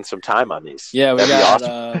like to spend some time on these. Yeah, we got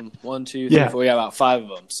awesome. 1, 2, 3, 4. We got about 5 of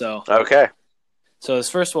them. So okay. So this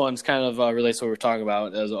first one kind of relates to what we're talking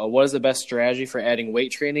about. What is the best strategy for adding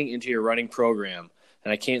weight training into your running program?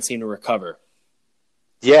 And I can't seem to recover.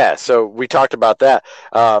 Yeah, so we talked about that.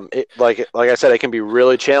 Like I said, it can be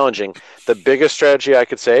really challenging. The biggest strategy I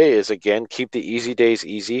could say is, again, keep the easy days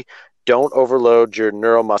easy. Don't overload your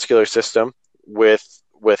neuromuscular system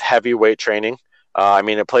with heavy weight training.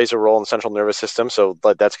 It plays a role in the central nervous system, so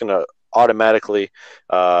that's going to automatically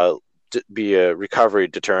be a recovery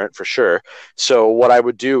deterrent for sure. So what I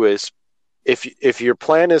would do is, if your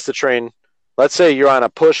plan is to train, let's say you're on a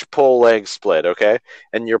push-pull leg split, okay,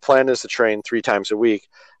 and your plan is to train 3 times a week,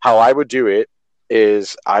 how I would do it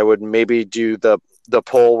is I would maybe do the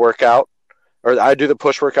pull workout, or I do the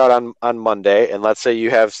push workout on Monday, and let's say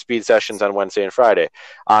you have speed sessions on Wednesday and Friday.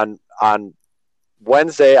 On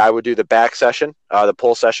Wednesday, I would do the back session, the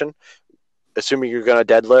pull session, assuming you're going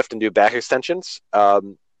to deadlift and do back extensions.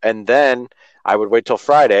 And then I would wait till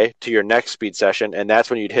Friday to your next speed session, and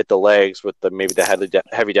that's when you'd hit the legs with maybe the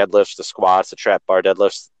heavy deadlifts, the squats, the trap bar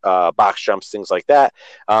deadlifts, box jumps, things like that,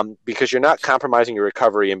 because you're not compromising your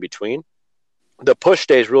recovery in between. The push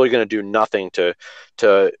day is really going to do nothing to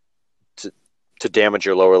damage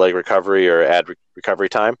your lower leg recovery or add recovery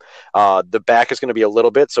time. The back is going to be a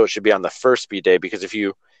little bit, so it should be on the first speed day, because if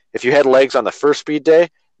you had legs on the first speed day,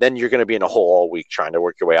 then you're going to be in a hole all week trying to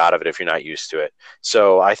work your way out of it if you're not used to it.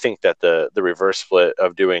 So I think that the reverse split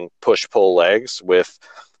of doing push-pull legs with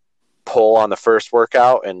pull on the first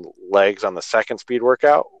workout and legs on the second speed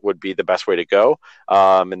workout would be the best way to go.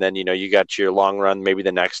 And then, you got your long run maybe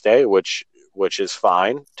the next day, which is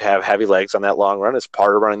fine to have heavy legs on that long run. It's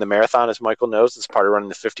part of running the marathon, as Michael knows. It's part of running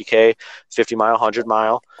the 50K, 50 mile, 100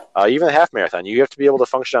 mile, even a half marathon. You have to be able to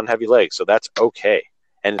function on heavy legs. So that's okay.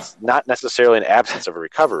 And it's not necessarily an absence of a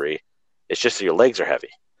recovery. It's just that your legs are heavy.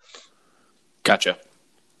 Gotcha.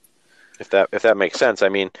 If that makes sense.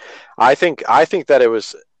 I think that it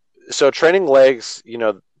was, so training legs,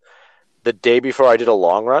 the day before I did a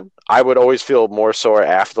long run, I would always feel more sore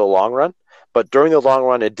after the long run. but during the long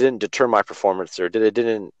run, it didn't deter my performance, or it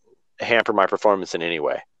didn't hamper my performance in any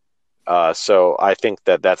way. So I think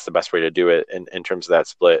that that's the best way to do it in terms of that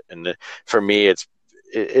split. And for me,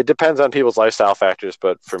 it depends on people's lifestyle factors,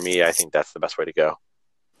 but for me, I think that's the best way to go.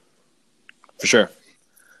 For sure.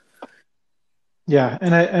 Yeah,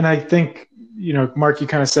 and I think, Mark, you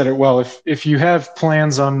kind of said it well. If you have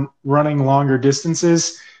plans on running longer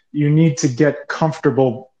distances, you need to get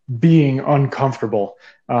comfortable being uncomfortable.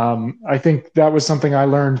 I think that was something I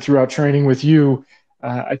learned throughout training with you.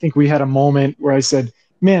 I think we had a moment where I said,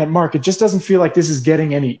 man, Mark, it just doesn't feel like this is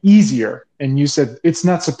getting any easier. And you said, it's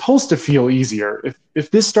not supposed to feel easier.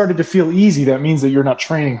 If this started to feel easy, that means that you're not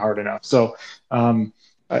training hard enough. So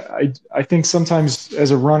I think sometimes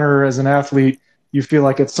as a runner, as an athlete, you feel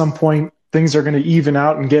like at some point things are going to even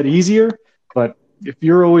out and get easier. But if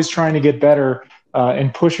you're always trying to get better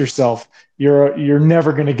and push yourself, you're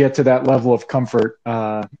never going to get to that level of comfort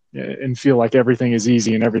and feel like everything is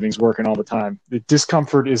easy and everything's working all the time. The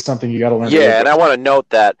discomfort is something you got to learn. Yeah, and I want to note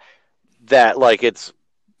that like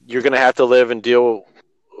you're going to have to live and deal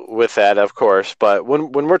with that, of course. But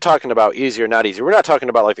when we're talking about easy or not easy, we're not talking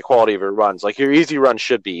about like the quality of your runs. Like your easy run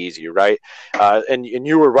should be easy, right? And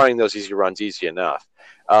you were running those easy runs easy enough.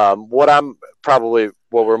 What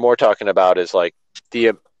we're more talking about is like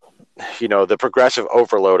the progressive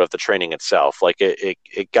overload of the training itself. Like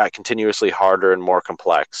it got continuously harder and more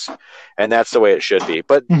complex, and that's the way it should be.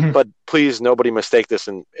 But but please, nobody mistake this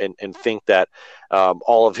and think that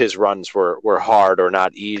all of his runs were hard or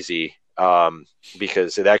not easy,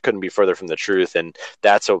 because that couldn't be further from the truth, and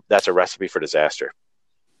that's a recipe for disaster.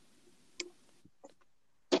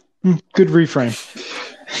 Good reframe.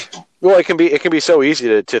 Well, it can be so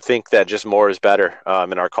easy to think that just more is better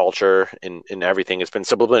in our culture, in everything. It's been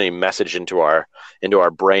subliminally messaged into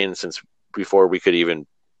our brain since before we could even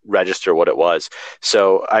register what it was.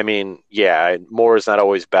 So, I mean, yeah, more is not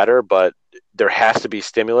always better, but there has to be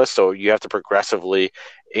stimulus. So you have to progressively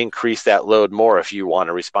increase that load more if you want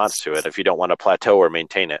a response to it, if you don't want to plateau or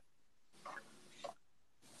maintain it.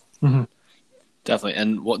 Mm-hmm. Definitely.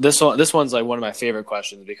 And this one's like one of my favorite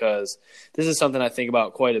questions, because this is something I think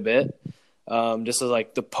about quite a bit, just as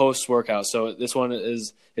like the post-workout. So this one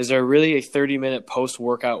is there really a 30-minute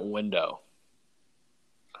post-workout window?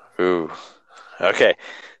 Ooh. Okay.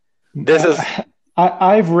 This is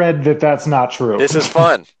I've read that that's not true. This is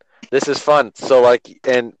fun. So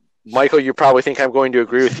and Michael, you probably think I'm going to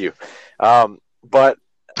agree with you. But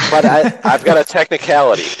I've got a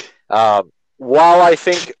technicality. While I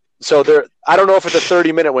think so, I don't know if it's a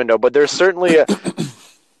 30-minute window, but there's certainly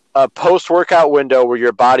a post-workout window where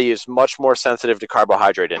your body is much more sensitive to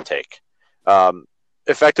carbohydrate intake.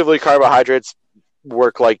 Effectively, carbohydrates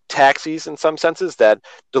work like taxis in some senses that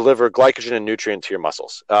deliver glycogen and nutrient to your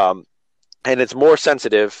muscles. And it's more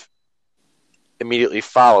sensitive immediately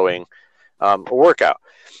following a workout.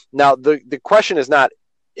 Now, the question is not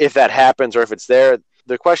if that happens or if it's there.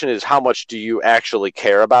 The question is, how much do you actually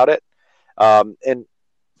care about it?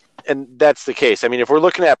 And that's the case. I mean, if we're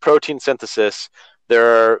looking at protein synthesis,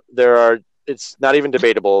 there are it's not even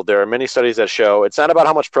debatable. There are many studies that show it's not about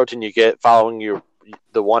how much protein you get following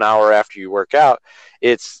the 1 hour after you work out.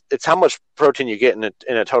 It's how much protein you get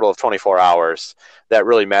in a total of 24 hours that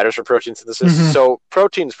really matters for protein synthesis. Mm-hmm. So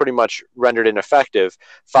protein is pretty much rendered ineffective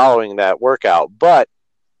following that workout, but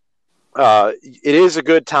it is a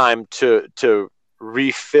good time to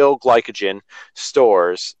refill glycogen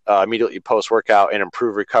stores immediately post-workout and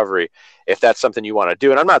improve recovery if that's something you want to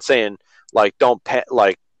do. And I'm not saying like don't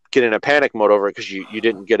get in a panic mode over it because you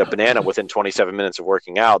didn't get a banana within 27 minutes of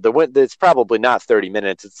working out. It's probably not 30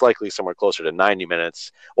 minutes. It's likely somewhere closer to 90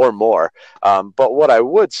 minutes or more. But what I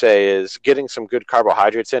would say is getting some good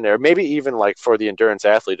carbohydrates in there, maybe even like for the endurance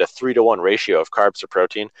athlete, a 3-to-1 ratio of carbs to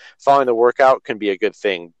protein following the workout can be a good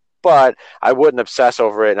thing. But I wouldn't obsess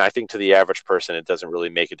over it, and I think to the average person, it doesn't really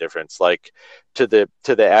make a difference. Like to the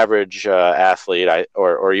average athlete,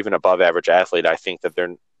 or even above average athlete, I think that they're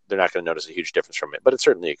not going to notice a huge difference from it. But it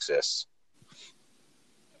certainly exists.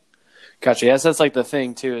 Gotcha. Yes, that's like the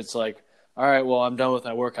thing too. It's like, all right, well, I'm done with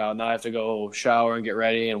my workout. Now I have to go shower and get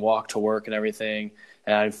ready and walk to work and everything.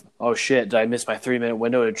 And oh shit, did I miss my 3-minute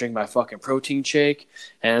window to drink my fucking protein shake?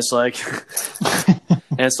 And it's like.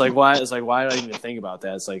 And it's like why do I even think about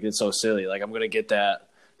that? It's like it's so silly. Like I'm gonna get that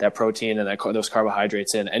protein and those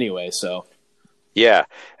carbohydrates in anyway. So yeah,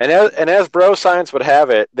 and as bro science would have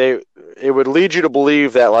it, it would lead you to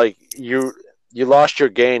believe that like you lost your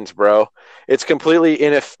gains, bro. It's completely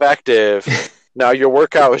ineffective. Now your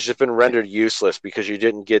workout has just been rendered useless because you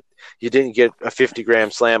didn't get a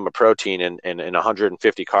 50-gram slam of protein and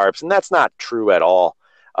 150 carbs, and that's not true at all.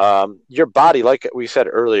 your body, like we said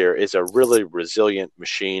earlier, is a really resilient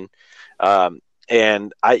machine.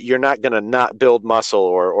 And you're not going to not build muscle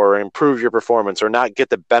or improve your performance or not get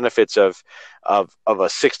the benefits of a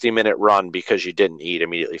 60-minute run because you didn't eat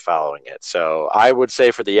immediately following it. So I would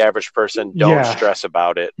say for the average person, don't stress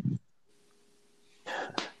about it.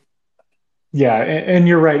 Yeah, and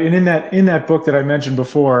you're right. And in that book that I mentioned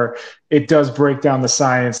before, it does break down the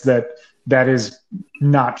science that is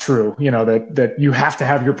not true. That you have to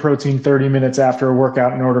have your protein 30 minutes after a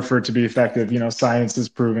workout in order for it to be effective. Science has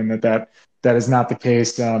proven that is not the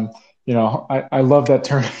case. I love that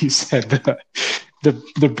term you said,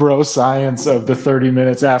 the bro science of the 30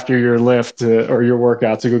 minutes after your lift or your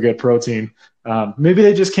workout to go get protein. Maybe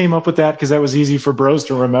they just came up with that because that was easy for bros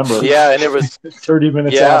to remember. Yeah, and it was 30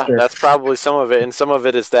 minutes after. Yeah, that's probably some of it. And some of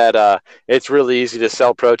it is that it's really easy to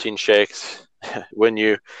sell protein shakes when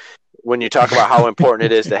you talk about how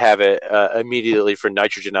important it is to have it immediately for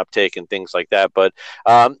nitrogen uptake and things like that. But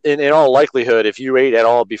in all likelihood, if you ate at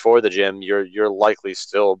all before the gym, you're likely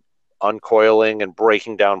still uncoiling and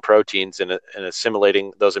breaking down proteins and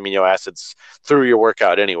assimilating those amino acids through your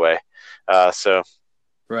workout anyway.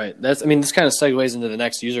 Right. This kind of segues into the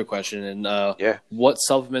next user question. And what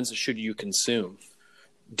supplements should you consume?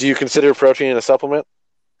 Do you consider protein a supplement?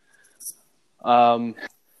 Not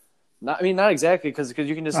exactly, because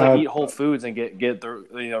you can just eat whole foods and get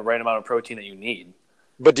the right amount of protein that you need.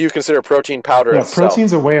 But do you consider protein powder itself?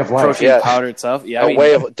 Protein's a way of life. Protein powder itself? Yeah.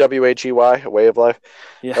 Way of WHEY, a way of life?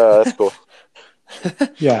 Yeah. That's cool.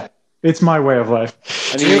 Yeah, it's my way of life.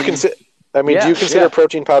 Do you consider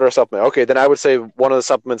protein powder a supplement? Okay, then I would say one of the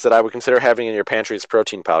supplements that I would consider having in your pantry is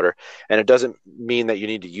protein powder, and it doesn't mean that you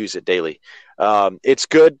need to use it daily. It's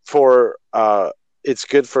good for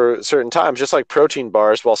certain times, just like protein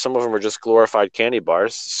bars. While some of them are just glorified candy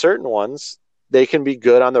bars, certain ones, they can be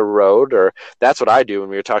good on the road, or that's what I do when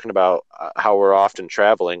we were talking about how we're often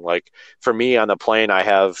traveling. Like for me on the plane, I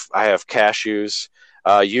have cashews,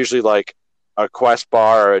 usually like a Quest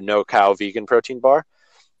bar or a No Cow vegan protein bar.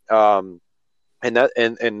 And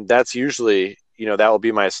that's usually, that will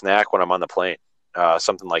be my snack when I'm on the plane,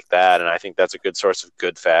 something like that. And I think that's a good source of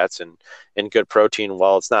good fats and good protein.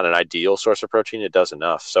 While it's not an ideal source of protein, it does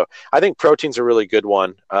enough. So I think protein's a really good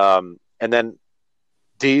one. And then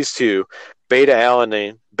these two,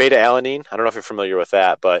 beta-alanine, I don't know if you're familiar with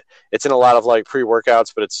that, but it's in a lot of like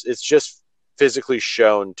pre-workouts, but it's just physically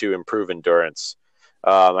shown to improve endurance.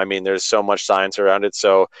 There's so much science around it,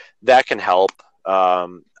 so that can help. How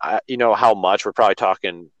much? We're probably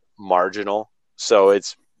talking marginal. So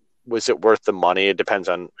was it worth the money? It depends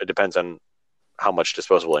on how much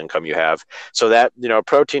disposable income you have. So that,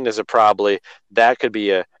 protein is that could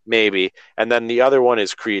be a maybe. And then the other one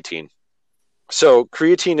is creatine. So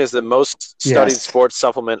creatine is the most studied sports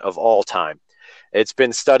supplement of all time. It's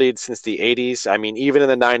been studied since the 80s. Even in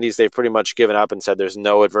the 90s, they've pretty much given up and said there's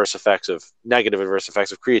no negative adverse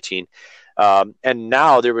effects of creatine. And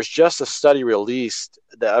now there was just a study released,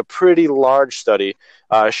 a pretty large study,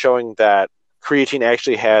 showing that creatine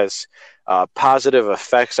actually has positive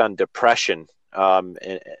effects on depression, and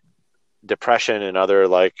other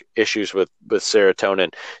like issues with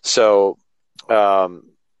serotonin. So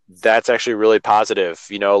that's actually really positive.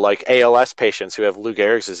 Like ALS patients who have Lou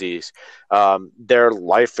Gehrig's disease, their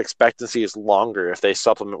life expectancy is longer if they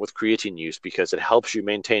supplement with creatine use because it helps you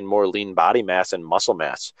maintain more lean body mass and muscle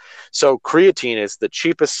mass. So creatine is the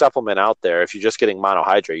cheapest supplement out there. If you're just getting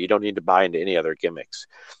monohydrate, you don't need to buy into any other gimmicks.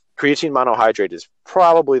 Creatine monohydrate is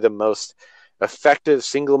probably the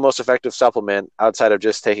single most effective supplement outside of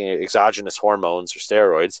just taking exogenous hormones or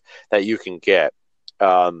steroids that you can get.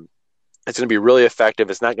 It's going to be really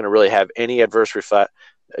effective. It's not going to really have any adverse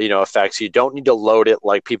effects. You don't need to load it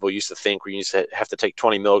like people used to think, where you used to have to take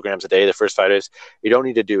 20 milligrams a day the first 5 days. You don't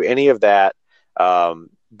need to do any of that.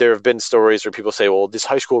 There have been stories where people say, well, this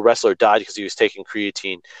high school wrestler died because he was taking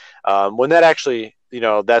creatine. When that actually,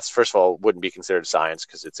 that's, first of all, wouldn't be considered science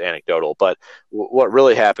because it's anecdotal. But what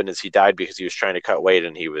really happened is he died because he was trying to cut weight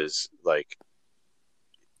and he was like,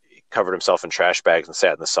 he covered himself in trash bags and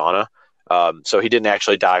sat in the sauna. So he didn't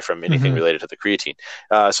actually die from anything related to the creatine.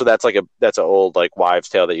 So that's an old like wives'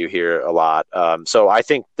 tale that you hear a lot. So I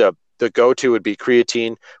think the go-to would be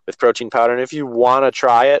creatine with protein powder. And if you want to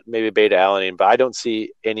try it, maybe beta-alanine, but I don't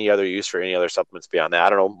see any other use for any other supplements beyond that. I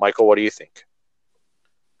don't know, Michael, what do you think?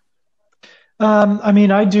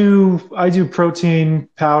 I do protein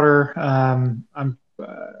powder. I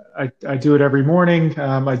do it every morning.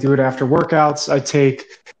 I do it after workouts. I take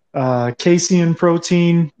casein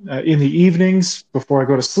protein in the evenings before I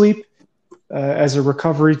go to sleep as a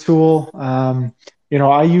recovery tool.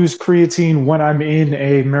 I use creatine when I'm in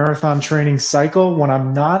a marathon training cycle. When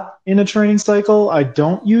I'm not in a training cycle, I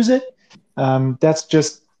don't use it. That's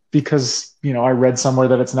just because, I read somewhere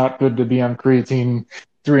that it's not good to be on creatine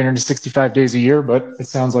 365 days a year, but it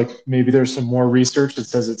sounds like maybe there's some more research that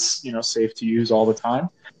says it's, safe to use all the time.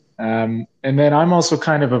 And then I'm also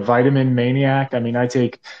kind of a vitamin maniac. I mean, I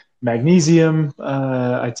take magnesium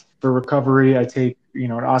for recovery. I take, an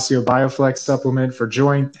OsteoBioflex supplement for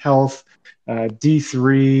joint health.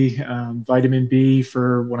 D3, vitamin B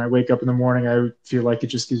for when I wake up in the morning. I feel like it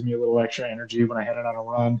just gives me a little extra energy when I head out on a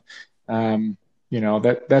run.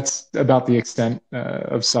 That's about the extent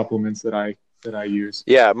of supplements that I use.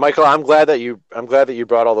 Yeah, Michael, I'm glad that you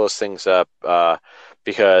brought all those things up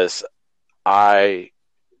because I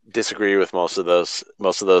disagree with most of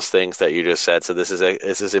those things that you just said. So this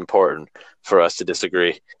is important for us to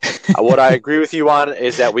disagree. What I agree with you on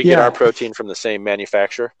is that we get our protein from the same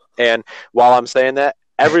manufacturer. And while I'm saying that,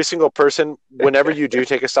 every single person, whenever you do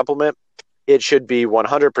take a supplement, it should be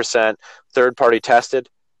 100% third-party tested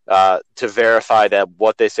to verify that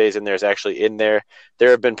what they say is in there is actually in there. There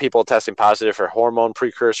have been people testing positive for hormone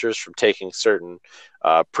precursors from taking certain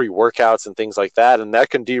pre-workouts and things like that, and that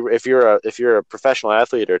can if you're a professional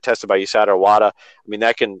athlete or tested by USADA or WADA, I mean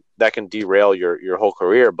that can derail your whole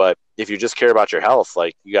career. But if you just care about your health,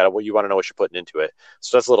 like you want to know what you're putting into it.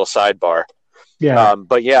 So that's a little sidebar. Yeah.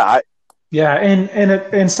 But yeah,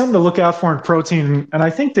 and something to look out for in protein, and I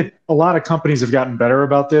think that a lot of companies have gotten better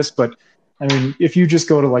about this, but I mean, if you just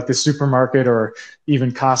go to like the supermarket or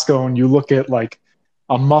even Costco and you look at like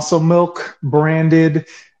a Muscle Milk branded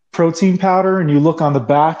protein powder and you look on the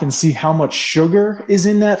back and see how much sugar is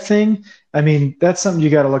in that thing, I mean, that's something you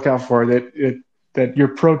got to look out for, that your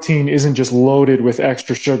protein isn't just loaded with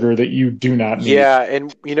extra sugar that you do not need. Yeah,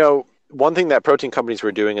 and one thing that protein companies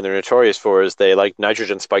were doing and they're notorious for is they like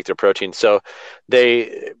nitrogen spike their protein. So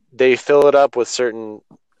they fill it up with certain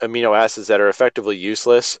amino acids that are effectively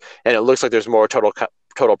useless, and it looks like there's more total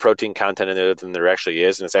protein content in it than there actually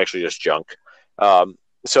is, and it's actually just junk.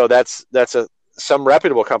 So that's some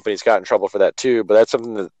reputable companies got in trouble for that too, but that's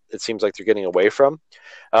something that it seems like they're getting away from.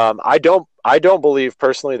 I don't believe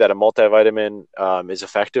personally that a multivitamin is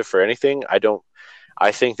effective for anything.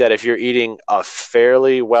 I think that if you're eating a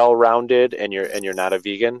fairly well-rounded and you're not a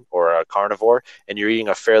vegan or a carnivore and you're eating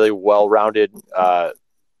a fairly well-rounded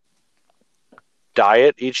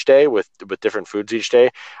diet each day with different foods each day,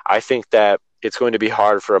 I think that it's going to be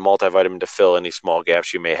hard for a multivitamin to fill any small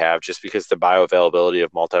gaps you may have, just because the bioavailability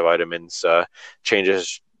of multivitamins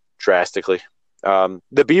changes drastically.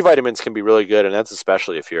 The B vitamins can be really good, and that's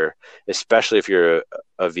especially if you're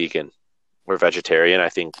a vegan or vegetarian. I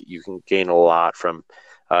think you can gain a lot from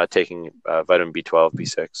taking vitamin B12,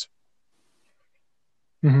 B6.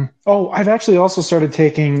 Mm-hmm. Oh, I've actually also started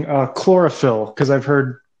taking chlorophyll because I've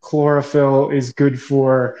heard chlorophyll is good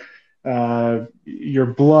for your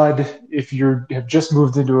blood if you have just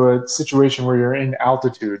moved into a situation where you're in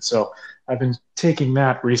altitude. So I've been taking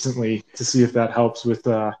that recently to see if that helps with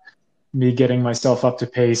me getting myself up to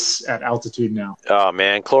pace at altitude now. Oh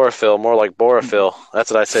man, chlorophyll, more like borophyll.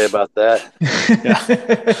 That's what I say about that.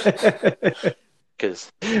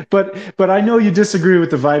 But I know you disagree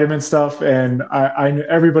with the vitamin stuff, and I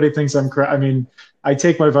everybody thinks I'm correct. I mean, I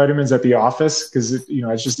take my vitamins at the office because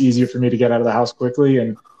it's just easier for me to get out of the house quickly,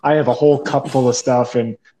 and I have a whole cup full of stuff,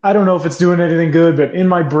 and I don't know if it's doing anything good, but in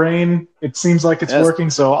my brain it seems like it's working,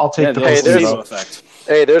 so I'll take the placebo effect.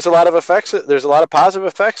 Hey, there's a lot of effects. There's a lot of positive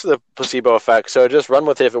effects of the placebo effect. So just run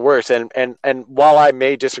with it if it works. And while I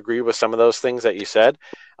may disagree with some of those things that you said,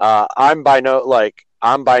 I'm by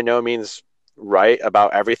no means right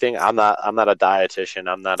about everything. I'm not a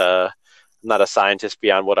dietitian. I'm not a scientist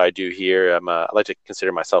beyond what I do here. I like to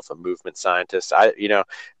consider myself a movement scientist.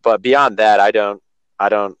 But beyond that,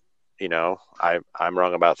 I'm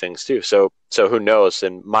wrong about things too. So who knows?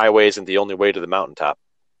 And my way isn't the only way to the mountaintop.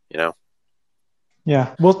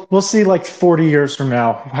 Yeah, we'll see like 40 years from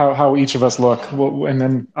now how each of us look, and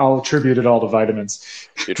then I'll attribute it all to vitamins.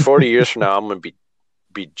 Dude, 40 years from now, I'm gonna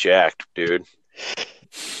be jacked, dude.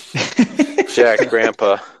 Jacked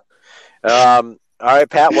grandpa. All right,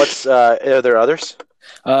 Pat. Are there others?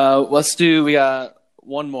 We got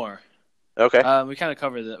one more. Okay. We kind of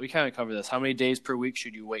covered this. How many days per week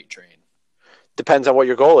should you weight train? Depends on what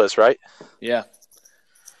your goal is, right? Yeah.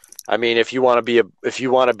 I mean, if you want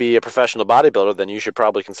to be a professional bodybuilder, then you should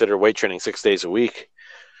probably consider weight training 6 days a week.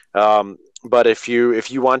 But if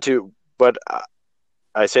you want to,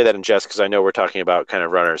 I say that in jest because I know we're talking about kind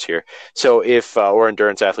of runners here. So or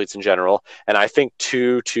endurance athletes in general, and I think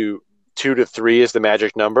 2 to 3 is the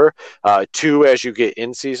magic number. 2 as you get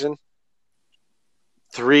in season,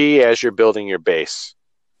 3 as you're building your base.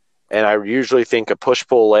 And I usually think a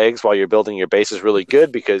push-pull legs while you're building your base is really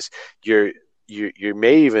good because you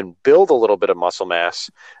may even build a little bit of muscle mass,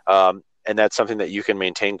 and that's something that you can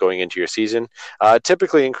maintain going into your season.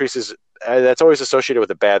 Typically increases that's always associated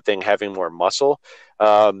with a bad thing, having more muscle,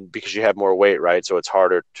 because you have more weight, right? So it's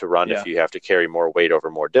harder to run if you have to carry more weight over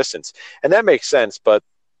more distance. And that makes sense, but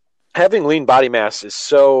having lean body mass is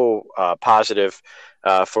so positive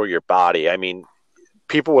for your body. I mean,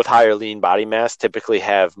 people with higher lean body mass typically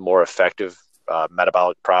have more effective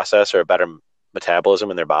metabolic process or a better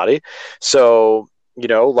metabolism in their body. So,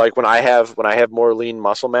 like when I have more lean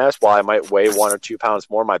muscle mass, while I might weigh 1 or 2 pounds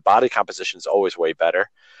more, my body composition is always way better.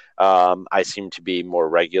 I seem to be more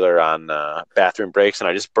regular on bathroom breaks, and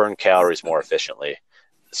I just burn calories more efficiently.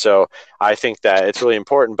 So I think that it's really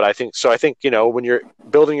important. But I think when you're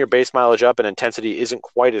building your base mileage up and intensity isn't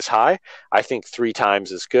quite as high, I think 3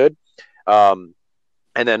 times is good.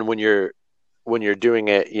 And then when you're doing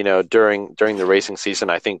it, during the racing season,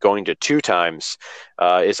 I think going to 2 times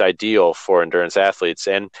is ideal for endurance athletes.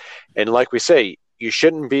 And like we say, you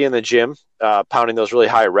shouldn't be in the gym pounding those really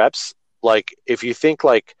high reps. Like if you think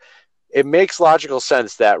it makes logical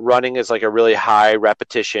sense that running is like a really high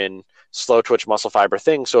repetition, slow twitch muscle fiber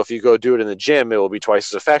thing. So if you go do it in the gym, it will be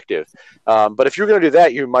twice as effective. But if you're going to do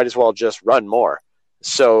that, you might as well just run more.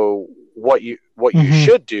 So what you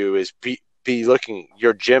should do is be looking,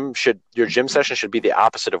 your gym session should be the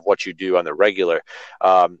opposite of what you do on the regular.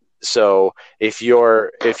 So if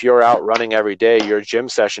you're out running every day, your gym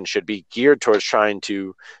session should be geared towards trying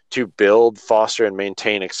to build, foster, and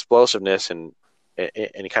maintain explosiveness and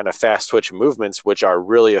kind of fast twitch movements, which are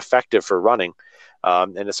really effective for running.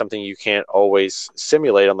 And it's something you can't always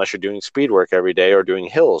simulate unless you're doing speed work every day or doing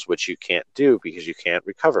hills, which you can't do because you can't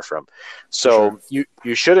recover from. So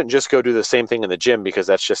you shouldn't just go do the same thing in the gym because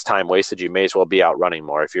that's just time wasted. You may as well be out running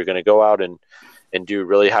more. If you're going to go out and do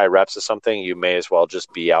really high reps of something, you may as well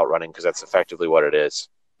just be out running because that's effectively what it is.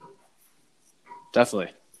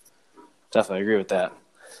 Definitely agree with that.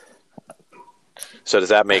 So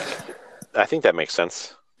I think that makes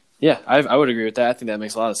sense. Yeah, I would agree with that. I think that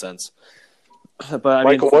makes a lot of sense. But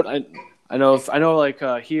Michael, I know like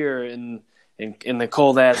here in the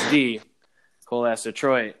cold ass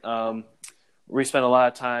Detroit, we spend a lot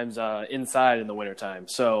of times inside in the wintertime.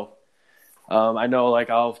 So I know like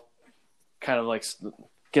I'll kind of like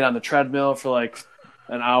get on the treadmill for like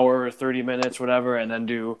an hour or 30 minutes, whatever, and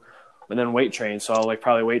then weight train. So I'll like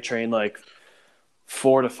probably weight train like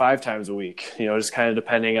 4 to 5 times a week, just kind of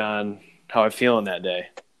depending on how I'm feeling that day.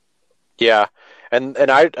 Yeah. And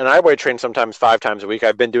I weight train sometimes 5 times a week.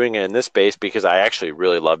 I've been doing it in this base because I actually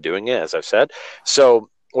really love doing it, as I've said. So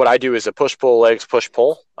what I do is a push-pull legs,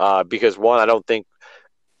 push-pull, because one, I don't think,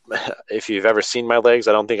 if you've ever seen my legs,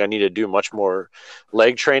 I don't think I need to do much more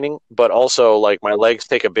leg training, but also like my legs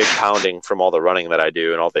take a big pounding from all the running that I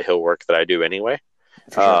do and all the hill work that I do anyway.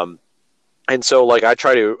 Sure. And so like I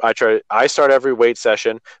start every weight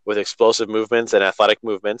session with explosive movements and athletic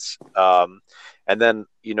movements. And then,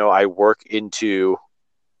 I work into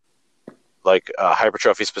like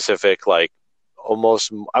hypertrophy specific, like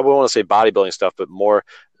almost, I wouldn't want to say bodybuilding stuff, but more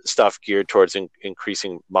stuff geared towards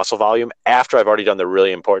increasing muscle volume after I've already done the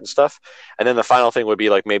really important stuff. And then the final thing would be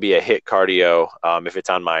like maybe a hit cardio. If it's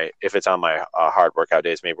on my hard workout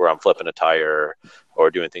days, maybe where I'm flipping a tire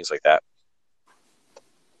or doing things like that.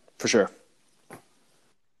 For sure.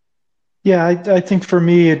 Yeah, I think for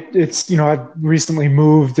me, it's I've recently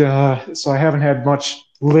moved, so I haven't had much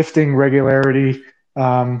lifting regularity.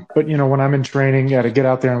 But, when I'm in training, I get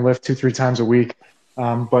out there and lift 2-3 times a week.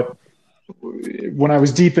 But when I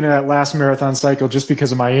was deep into that last marathon cycle, just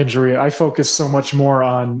because of my injury, I focused so much more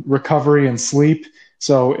on recovery and sleep.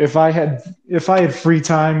 So if I had free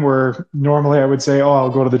time where normally I would say,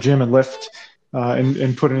 I'll go to the gym and lift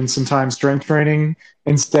and put in some time strength training.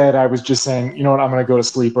 Instead, I was just saying, I'm going to go to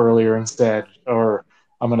sleep earlier instead, or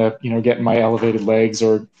I'm going to get in my elevated legs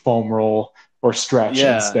or foam roll or stretch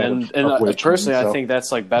instead. And personally, I think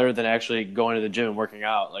that's like better than actually going to the gym and working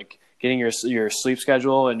out. Like getting your sleep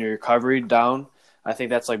schedule and your recovery down. I think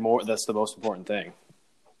that's that's the most important thing.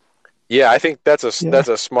 Yeah, I think that's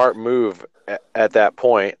a smart move at that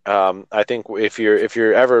point. I think if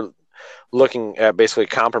you're ever looking at basically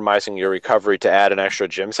compromising your recovery to add an extra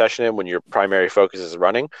gym session in when your primary focus is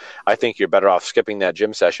running, I think you're better off skipping that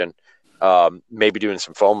gym session, maybe doing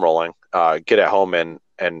some foam rolling, get at home and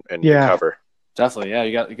recover. Definitely. Yeah.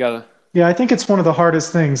 You gotta. Yeah. I think it's one of the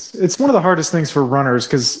hardest things. It's one of the hardest things for runners,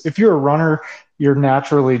 because if you're a runner, you're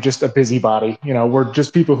naturally just a busybody. We're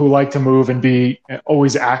just people who like to move and be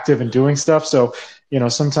always active and doing stuff. So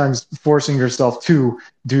sometimes forcing yourself to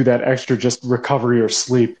do that extra just recovery or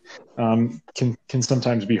sleep can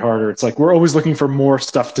sometimes be harder. It's like we're always looking for more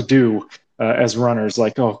stuff to do as runners.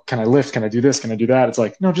 Like, oh, can I lift? Can I do this? Can I do that? It's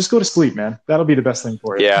like, no, just go to sleep, man. That'll be the best thing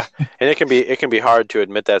for you. Yeah, and it can be hard to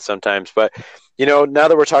admit that sometimes. But now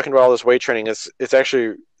that we're talking about all this weight training, it's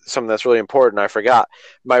actually something that's really important. I forgot.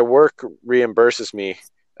 My work reimburses me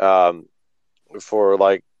for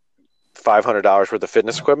like $500 worth of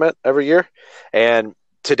fitness equipment every year, and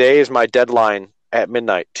today is my deadline at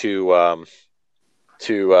midnight to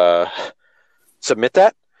submit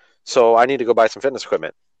that. So I need to go buy some fitness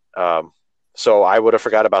equipment. So I would have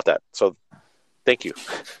forgot about that. So thank you.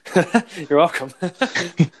 You're welcome.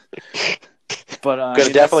 But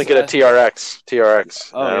gonna definitely get a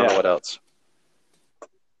TRX. Oh, I don't know what else.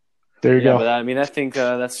 There you go. But I think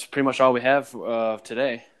that's pretty much all we have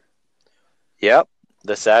today. Yep.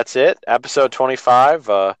 That's it. Episode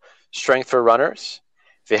 25, Strength for Runners.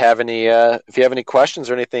 If you have any questions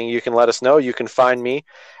or anything, you can let us know. You can find me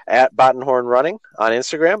at Bottenhorn Running on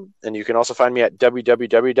Instagram, and you can also find me at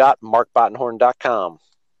www.markbottenhorn.com.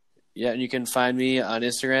 Yeah, and you can find me on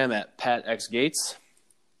Instagram at PatXGates.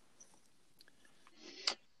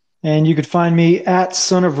 And you could find me at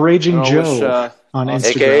Son of Raging Joe on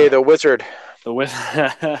Instagram. AKA the Wizard. The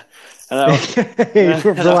Wizard. Relax.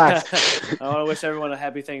 I want to wish everyone a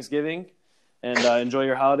happy Thanksgiving and enjoy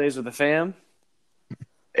your holidays with the fam.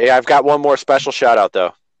 Hey, I've got one more special shout out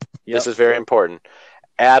though. Yep. This is very important.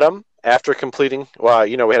 Adam, after completing, we had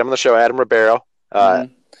him on the show, Adam Ribeiro, at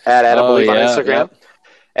Adam Believe on Instagram.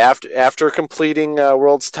 Yep. After completing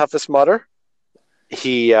World's Toughest Mudder,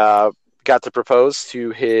 he got to propose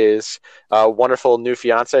to his wonderful new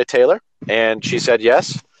fiance Taylor, and she said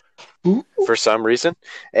yes. For some reason,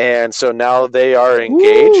 and so now they are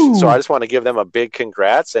engaged. Ooh. So I just want to give them a big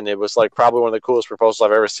congrats, and it was like probably one of the coolest proposals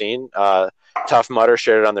I've ever seen. Tough Mudder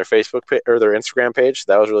shared it on their Facebook or their Instagram page.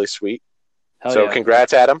 That was really sweet.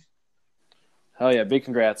 Congrats, Adam. Hell yeah, big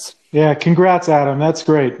congrats. Yeah, congrats, Adam. That's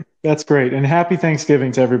great. And happy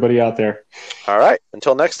Thanksgiving to everybody out there. All right,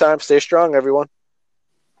 until next time, stay strong, everyone.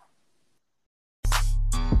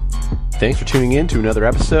 Thanks for tuning in to another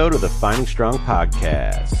episode of the Finding Strong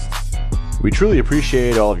podcast. We truly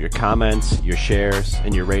appreciate all of your comments, your shares,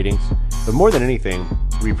 and your ratings. But more than anything,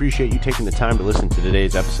 we appreciate you taking the time to listen to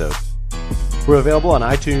today's episode. We're available on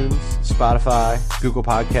iTunes, Spotify, Google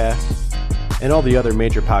Podcasts, and all the other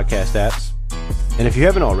major podcast apps. And if you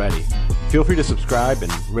haven't already, feel free to subscribe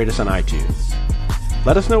and rate us on iTunes.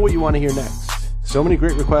 Let us know what you want to hear next. So many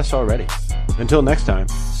great requests already. Until next time,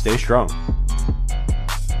 stay strong.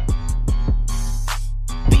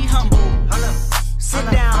 Be humble. Sit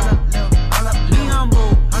down. Be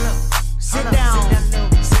humble. Sit down.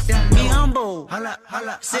 Be humble.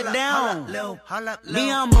 Sit down. Be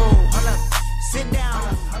humble. Sit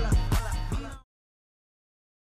down.